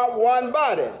 are one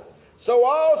body. So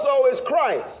also is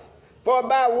Christ. For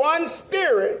by one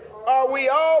Spirit are we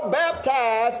all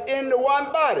baptized into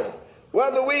one body,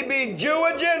 whether we be Jew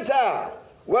or Gentile,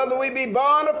 whether we be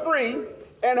born or free,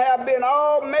 and have been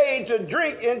all made to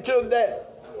drink into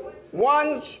that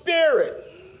one Spirit.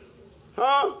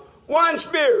 Huh? One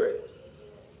Spirit.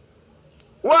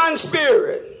 One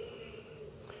Spirit.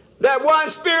 That one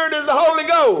Spirit is the Holy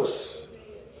Ghost.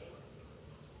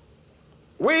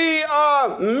 We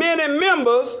are many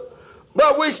members,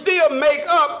 but we still make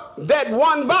up that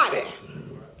one body,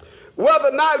 whether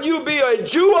or not you be a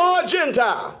Jew or a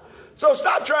Gentile. So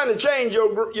stop trying to change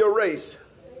your race.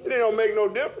 It don't make no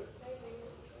difference.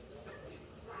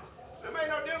 It make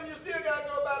no difference. You still got to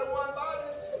go by the one body.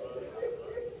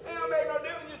 It don't make no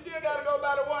difference. You still got to go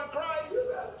by the one Christ.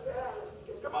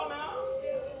 Come on now.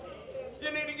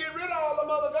 You need to get rid of all them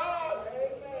other gods,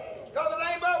 because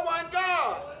it ain't but one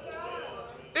God.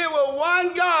 It was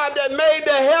one God that made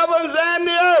the heavens and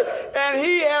the earth, and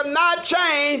he have not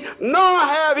changed, nor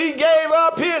have he gave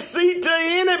up his seat to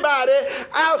anybody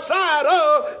outside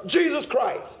of Jesus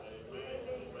Christ.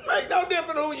 Make no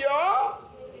difference who you are.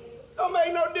 Don't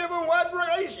make no difference what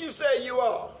race you say you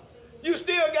are. You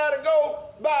still got to go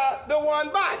by the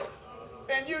one body.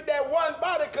 And that one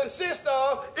body consists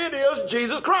of, it is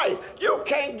Jesus Christ. You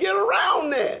can't get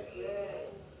around that.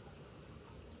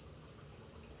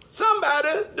 Somebody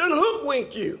done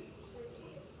hook-wink you.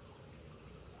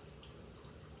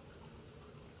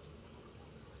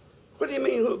 What do you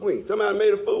mean hook-wink? Somebody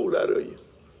made a fool out of you.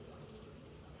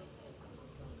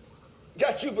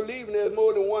 Got you believing there's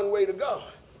more than one way to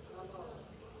God.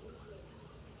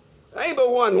 Ain't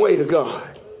but one way to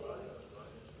God.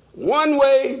 One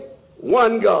way,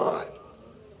 one God.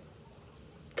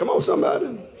 Come on,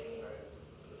 somebody.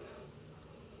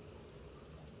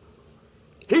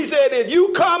 He said, if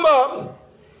you come up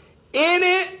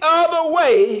any other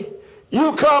way,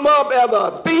 you come up as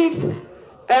a thief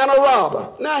and a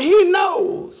robber. Now, he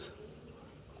knows.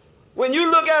 When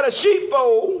you look at a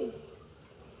sheepfold,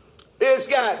 it's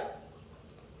got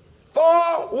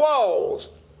 4 walls.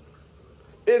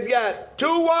 It's got 2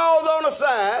 walls on the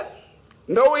side,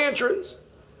 no entrance.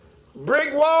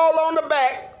 Brick wall on the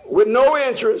back with no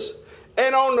entrance.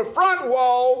 And on the front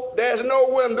wall, there's no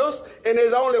windows. And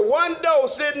there's only one door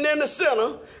sitting in the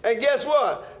center. And guess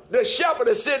what? The shepherd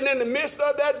is sitting in the midst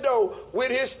of that door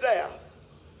with his staff.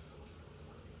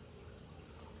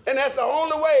 And that's the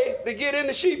only way to get in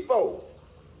the sheepfold.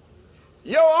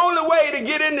 Your only way to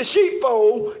get in the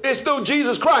sheepfold is through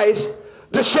Jesus Christ,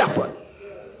 the shepherd.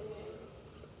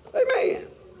 Amen.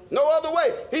 No other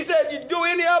way. He said, you do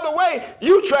any other way,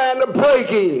 you trying to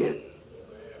break in.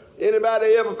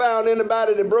 Anybody ever found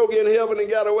anybody that broke in heaven and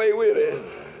got away with it?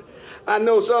 I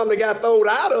know some that got thrown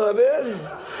out of it,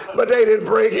 but they didn't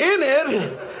break in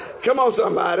it. Come on,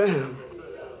 somebody.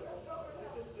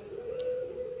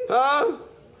 Huh?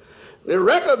 The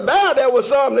record bear there was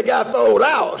some that got thrown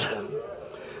out.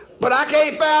 But I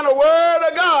can't find a word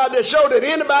of God that showed that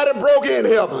anybody broke in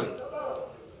heaven.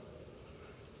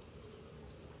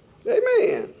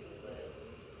 Amen.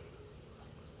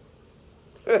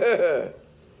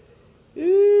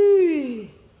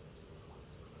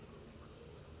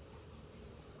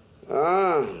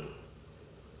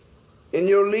 In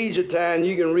your leisure time,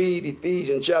 you can read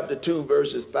Ephesians chapter 2,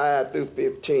 verses 5 through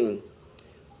 15.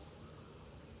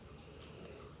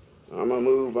 I'm going to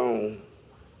move on.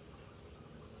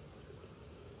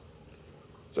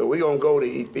 So we're going to go to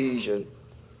Ephesians.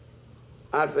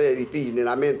 I said Ephesians, and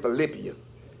I meant Philippians.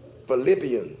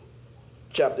 Philippians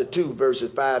chapter 2,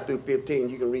 verses 5 through 15.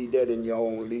 You can read that in your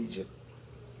own leisure.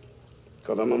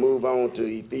 Because I'm going to move on to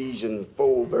Ephesians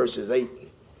 4, verses 8.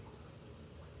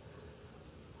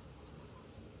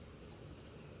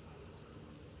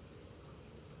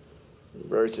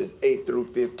 Verses 8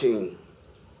 through 15.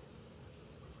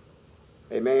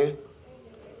 Amen?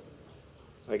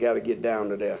 I got to get down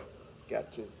to there.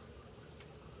 Got to.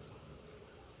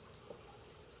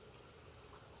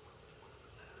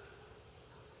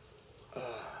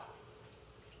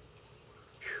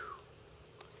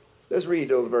 Let's read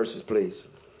those verses, please.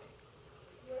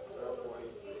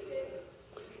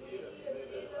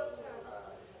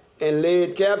 And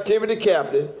led captivity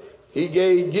captive, he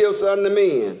gave gifts unto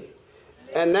men.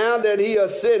 And now that he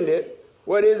ascended,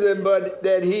 what is it but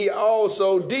that he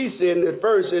also descended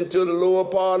first into the lower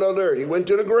part of the earth? He went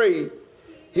to the grave.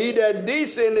 He that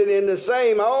descended in the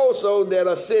same also that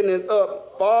ascended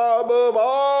up far above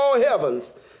all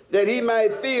heavens, that he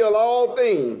might fill all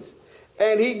things.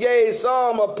 And he gave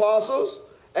some apostles,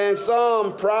 and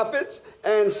some prophets,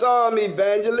 and some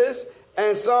evangelists,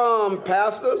 and some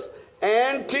pastors,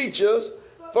 and teachers,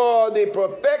 for the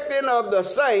perfecting of the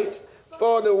saints,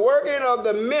 for the working of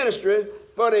the ministry,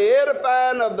 for the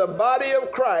edifying of the body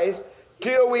of Christ,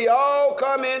 till we all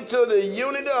come into the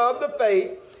unity of the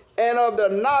faith and of the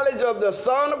knowledge of the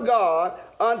Son of God,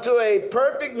 unto a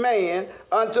perfect man,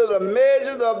 unto the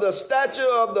measure of the stature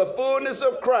of the fullness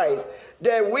of Christ,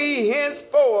 that we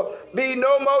henceforth be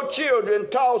no more children,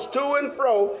 tossed to and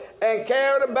fro, and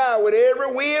carried about with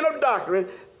every wind of doctrine,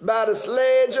 by the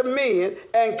sledge of men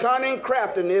and cunning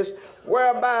craftiness,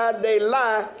 whereby they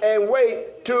lie and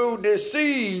wait to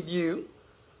deceive you.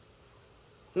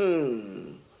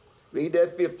 Read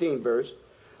that 15th verse.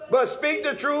 But speak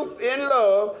the truth in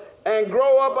love, and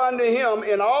grow up unto him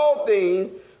in all things,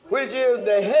 which is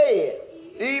the head.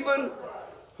 Even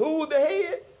who the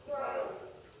head?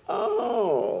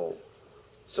 Oh.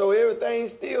 So everything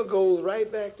still goes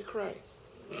right back to Christ.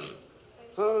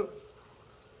 Huh?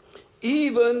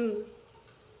 Even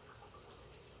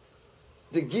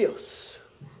the gifts,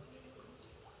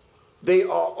 they are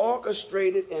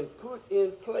orchestrated and put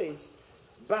in place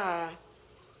by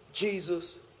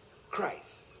Jesus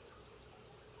Christ.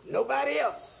 Nobody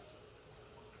else.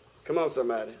 Come on,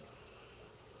 somebody.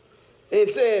 And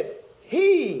it said,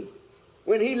 he,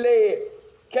 when he led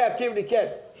captivity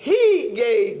captive, he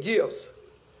gave gifts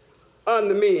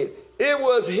unto men. It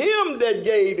was him that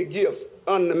gave the gifts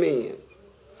unto men.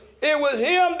 It was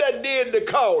him that did the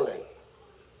calling.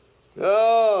 It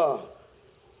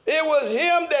was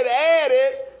him that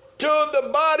added to the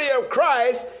body of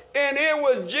Christ, and it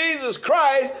was Jesus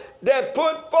Christ that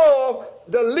put forth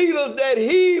the leaders that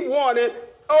he wanted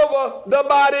over the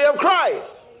body of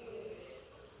Christ,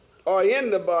 or in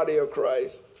the body of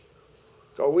Christ.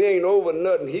 Because we ain't over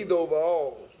nothing. He's over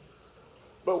all.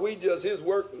 But we just his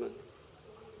workmen.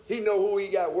 He know who he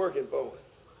got working for him.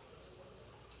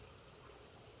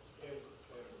 And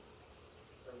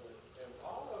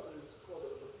all of it is for the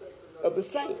perfecting Of the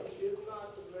saints. It's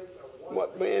not to make a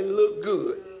What man look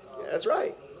good. That's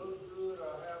right. look good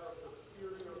or have a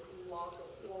superior flock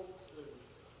of folks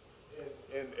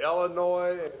in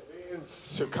Illinois and in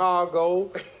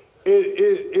Chicago. I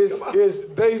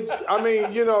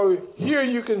mean, you know, here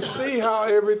you can see how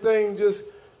everything just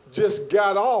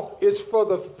got off. It's for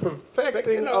the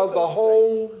perfecting of the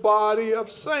whole body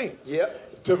of saints.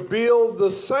 Yep. To build the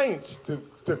saints,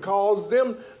 to cause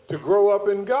them to grow up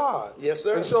in God. Yes,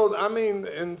 sir. And so, I mean,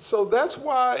 and so that's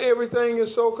why everything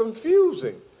is so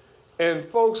confusing. And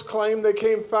folks claim they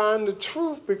can't find the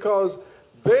truth because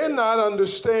they're not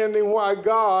understanding why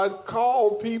God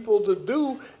called people to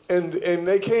do, and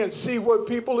they can't see what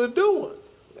people are doing.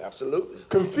 Absolutely.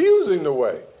 Confusing the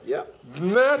way. Yep.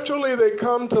 Naturally, they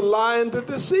come to lie and to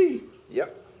deceive.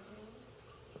 Yep.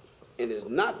 And it's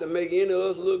not to make any of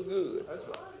us look good. That's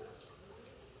right.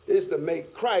 It's to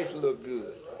make Christ look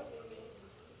good.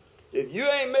 If you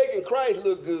ain't making Christ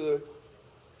look good,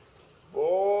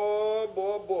 boy,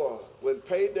 when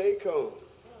payday comes,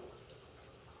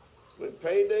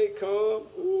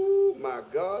 ooh, my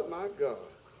God.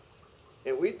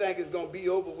 And we think it's going to be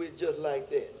over with just like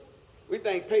that. We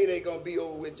think payday going to be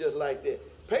over with just like that.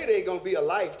 Payday going to be a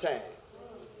lifetime.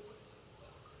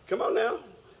 Come on now.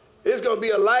 It's going to be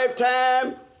a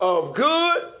lifetime of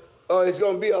good, or it's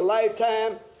going to be a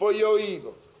lifetime for your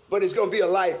evil. But it's going to be a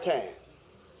lifetime.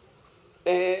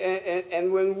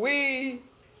 And when we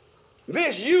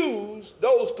misuse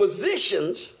those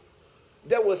positions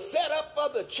that were set up for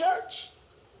the church,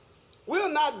 we're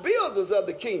not builders of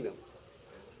the kingdom.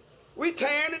 We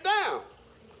tearing it down.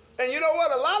 And you know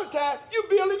what? A lot of times, you're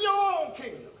building your own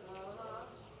kingdom.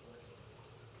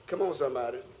 Come on,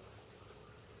 somebody.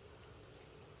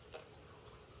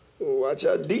 Watch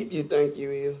how deep you think you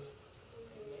is.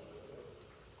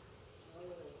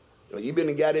 Well, you been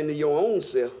and got into your own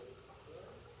self.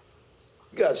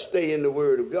 You got to stay in the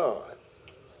Word of God.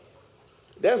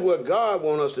 That's what God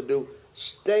wants us to do.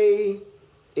 Stay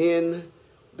in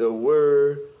the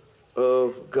Word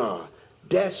of God.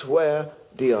 That's where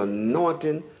the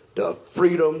anointing, the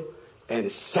freedom,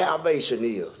 and salvation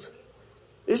is.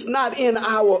 It's not in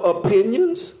our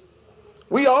opinions.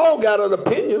 We all got an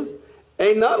opinion.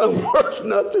 Ain't none of them worth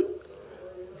nothing.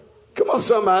 Come on,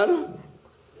 somebody.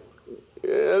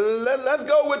 Let's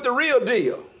go with the real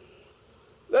deal.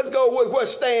 Let's go with what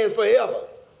stands forever.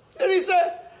 And he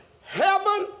said,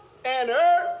 heaven and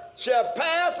earth shall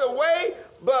pass away,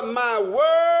 but my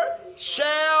word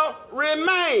shall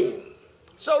remain.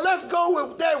 So let's go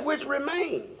with that which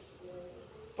remains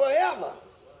forever.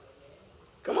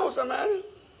 Come on, somebody.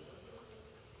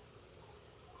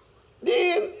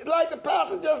 Then, like the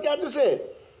pastor just got to say,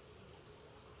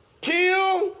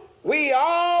 till we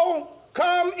all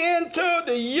come into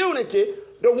the unity,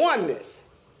 the oneness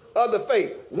of the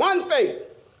faith. One faith,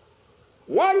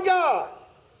 one God,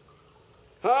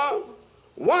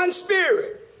 one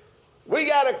spirit. We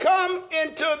got to come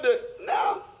into the,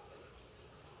 now,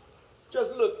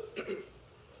 just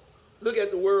look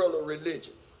at the world of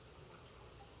religion.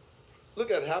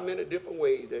 Look at how many different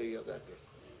ways there is out there.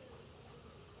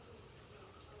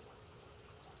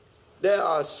 There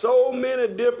are so many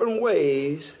different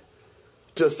ways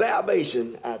to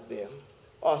salvation out there,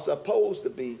 or supposed to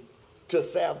be to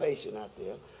salvation out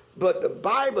there. But the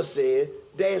Bible said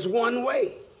there's one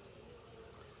way.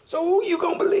 So who you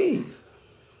going to believe?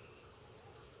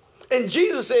 And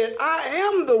Jesus said, I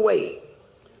am the way.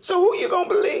 So who you going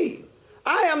to believe?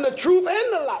 I am the truth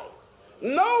and the life.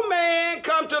 No man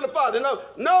come to the Father.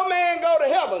 No man go to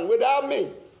heaven without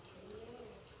me.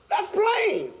 That's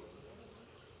plain.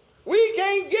 We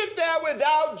can't get there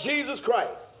without Jesus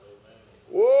Christ.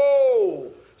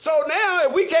 Whoa. So now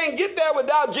if we can't get there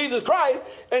without Jesus Christ,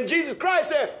 and Jesus Christ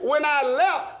said, when I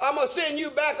left, I'm going to send you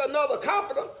back another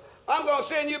comforter. I'm going to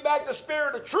send you back the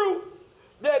spirit of truth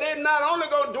that is not only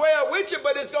going to dwell with you,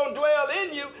 but it's going to dwell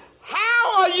in you.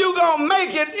 How are you going to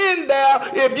make it in there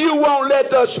if you won't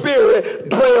let the spirit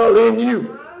dwell in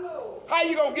you? How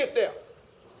you going to get there?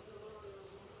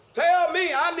 Tell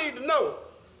me, I need to know.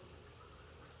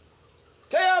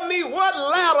 Tell me what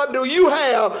ladder do you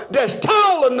have that's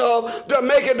tall enough to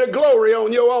make it the glory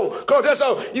on your own? Because that's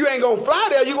all. You ain't going to fly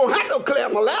there. You're going to have to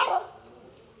climb a ladder.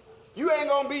 You ain't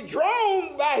going to be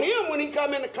drawn by him when he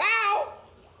come in the cloud.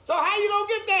 So how you going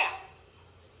to get there?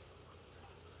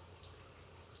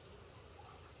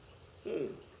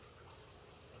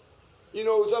 You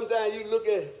know, sometimes you look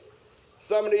at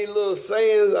some of these little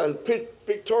sayings and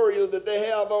pictorials that they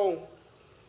have on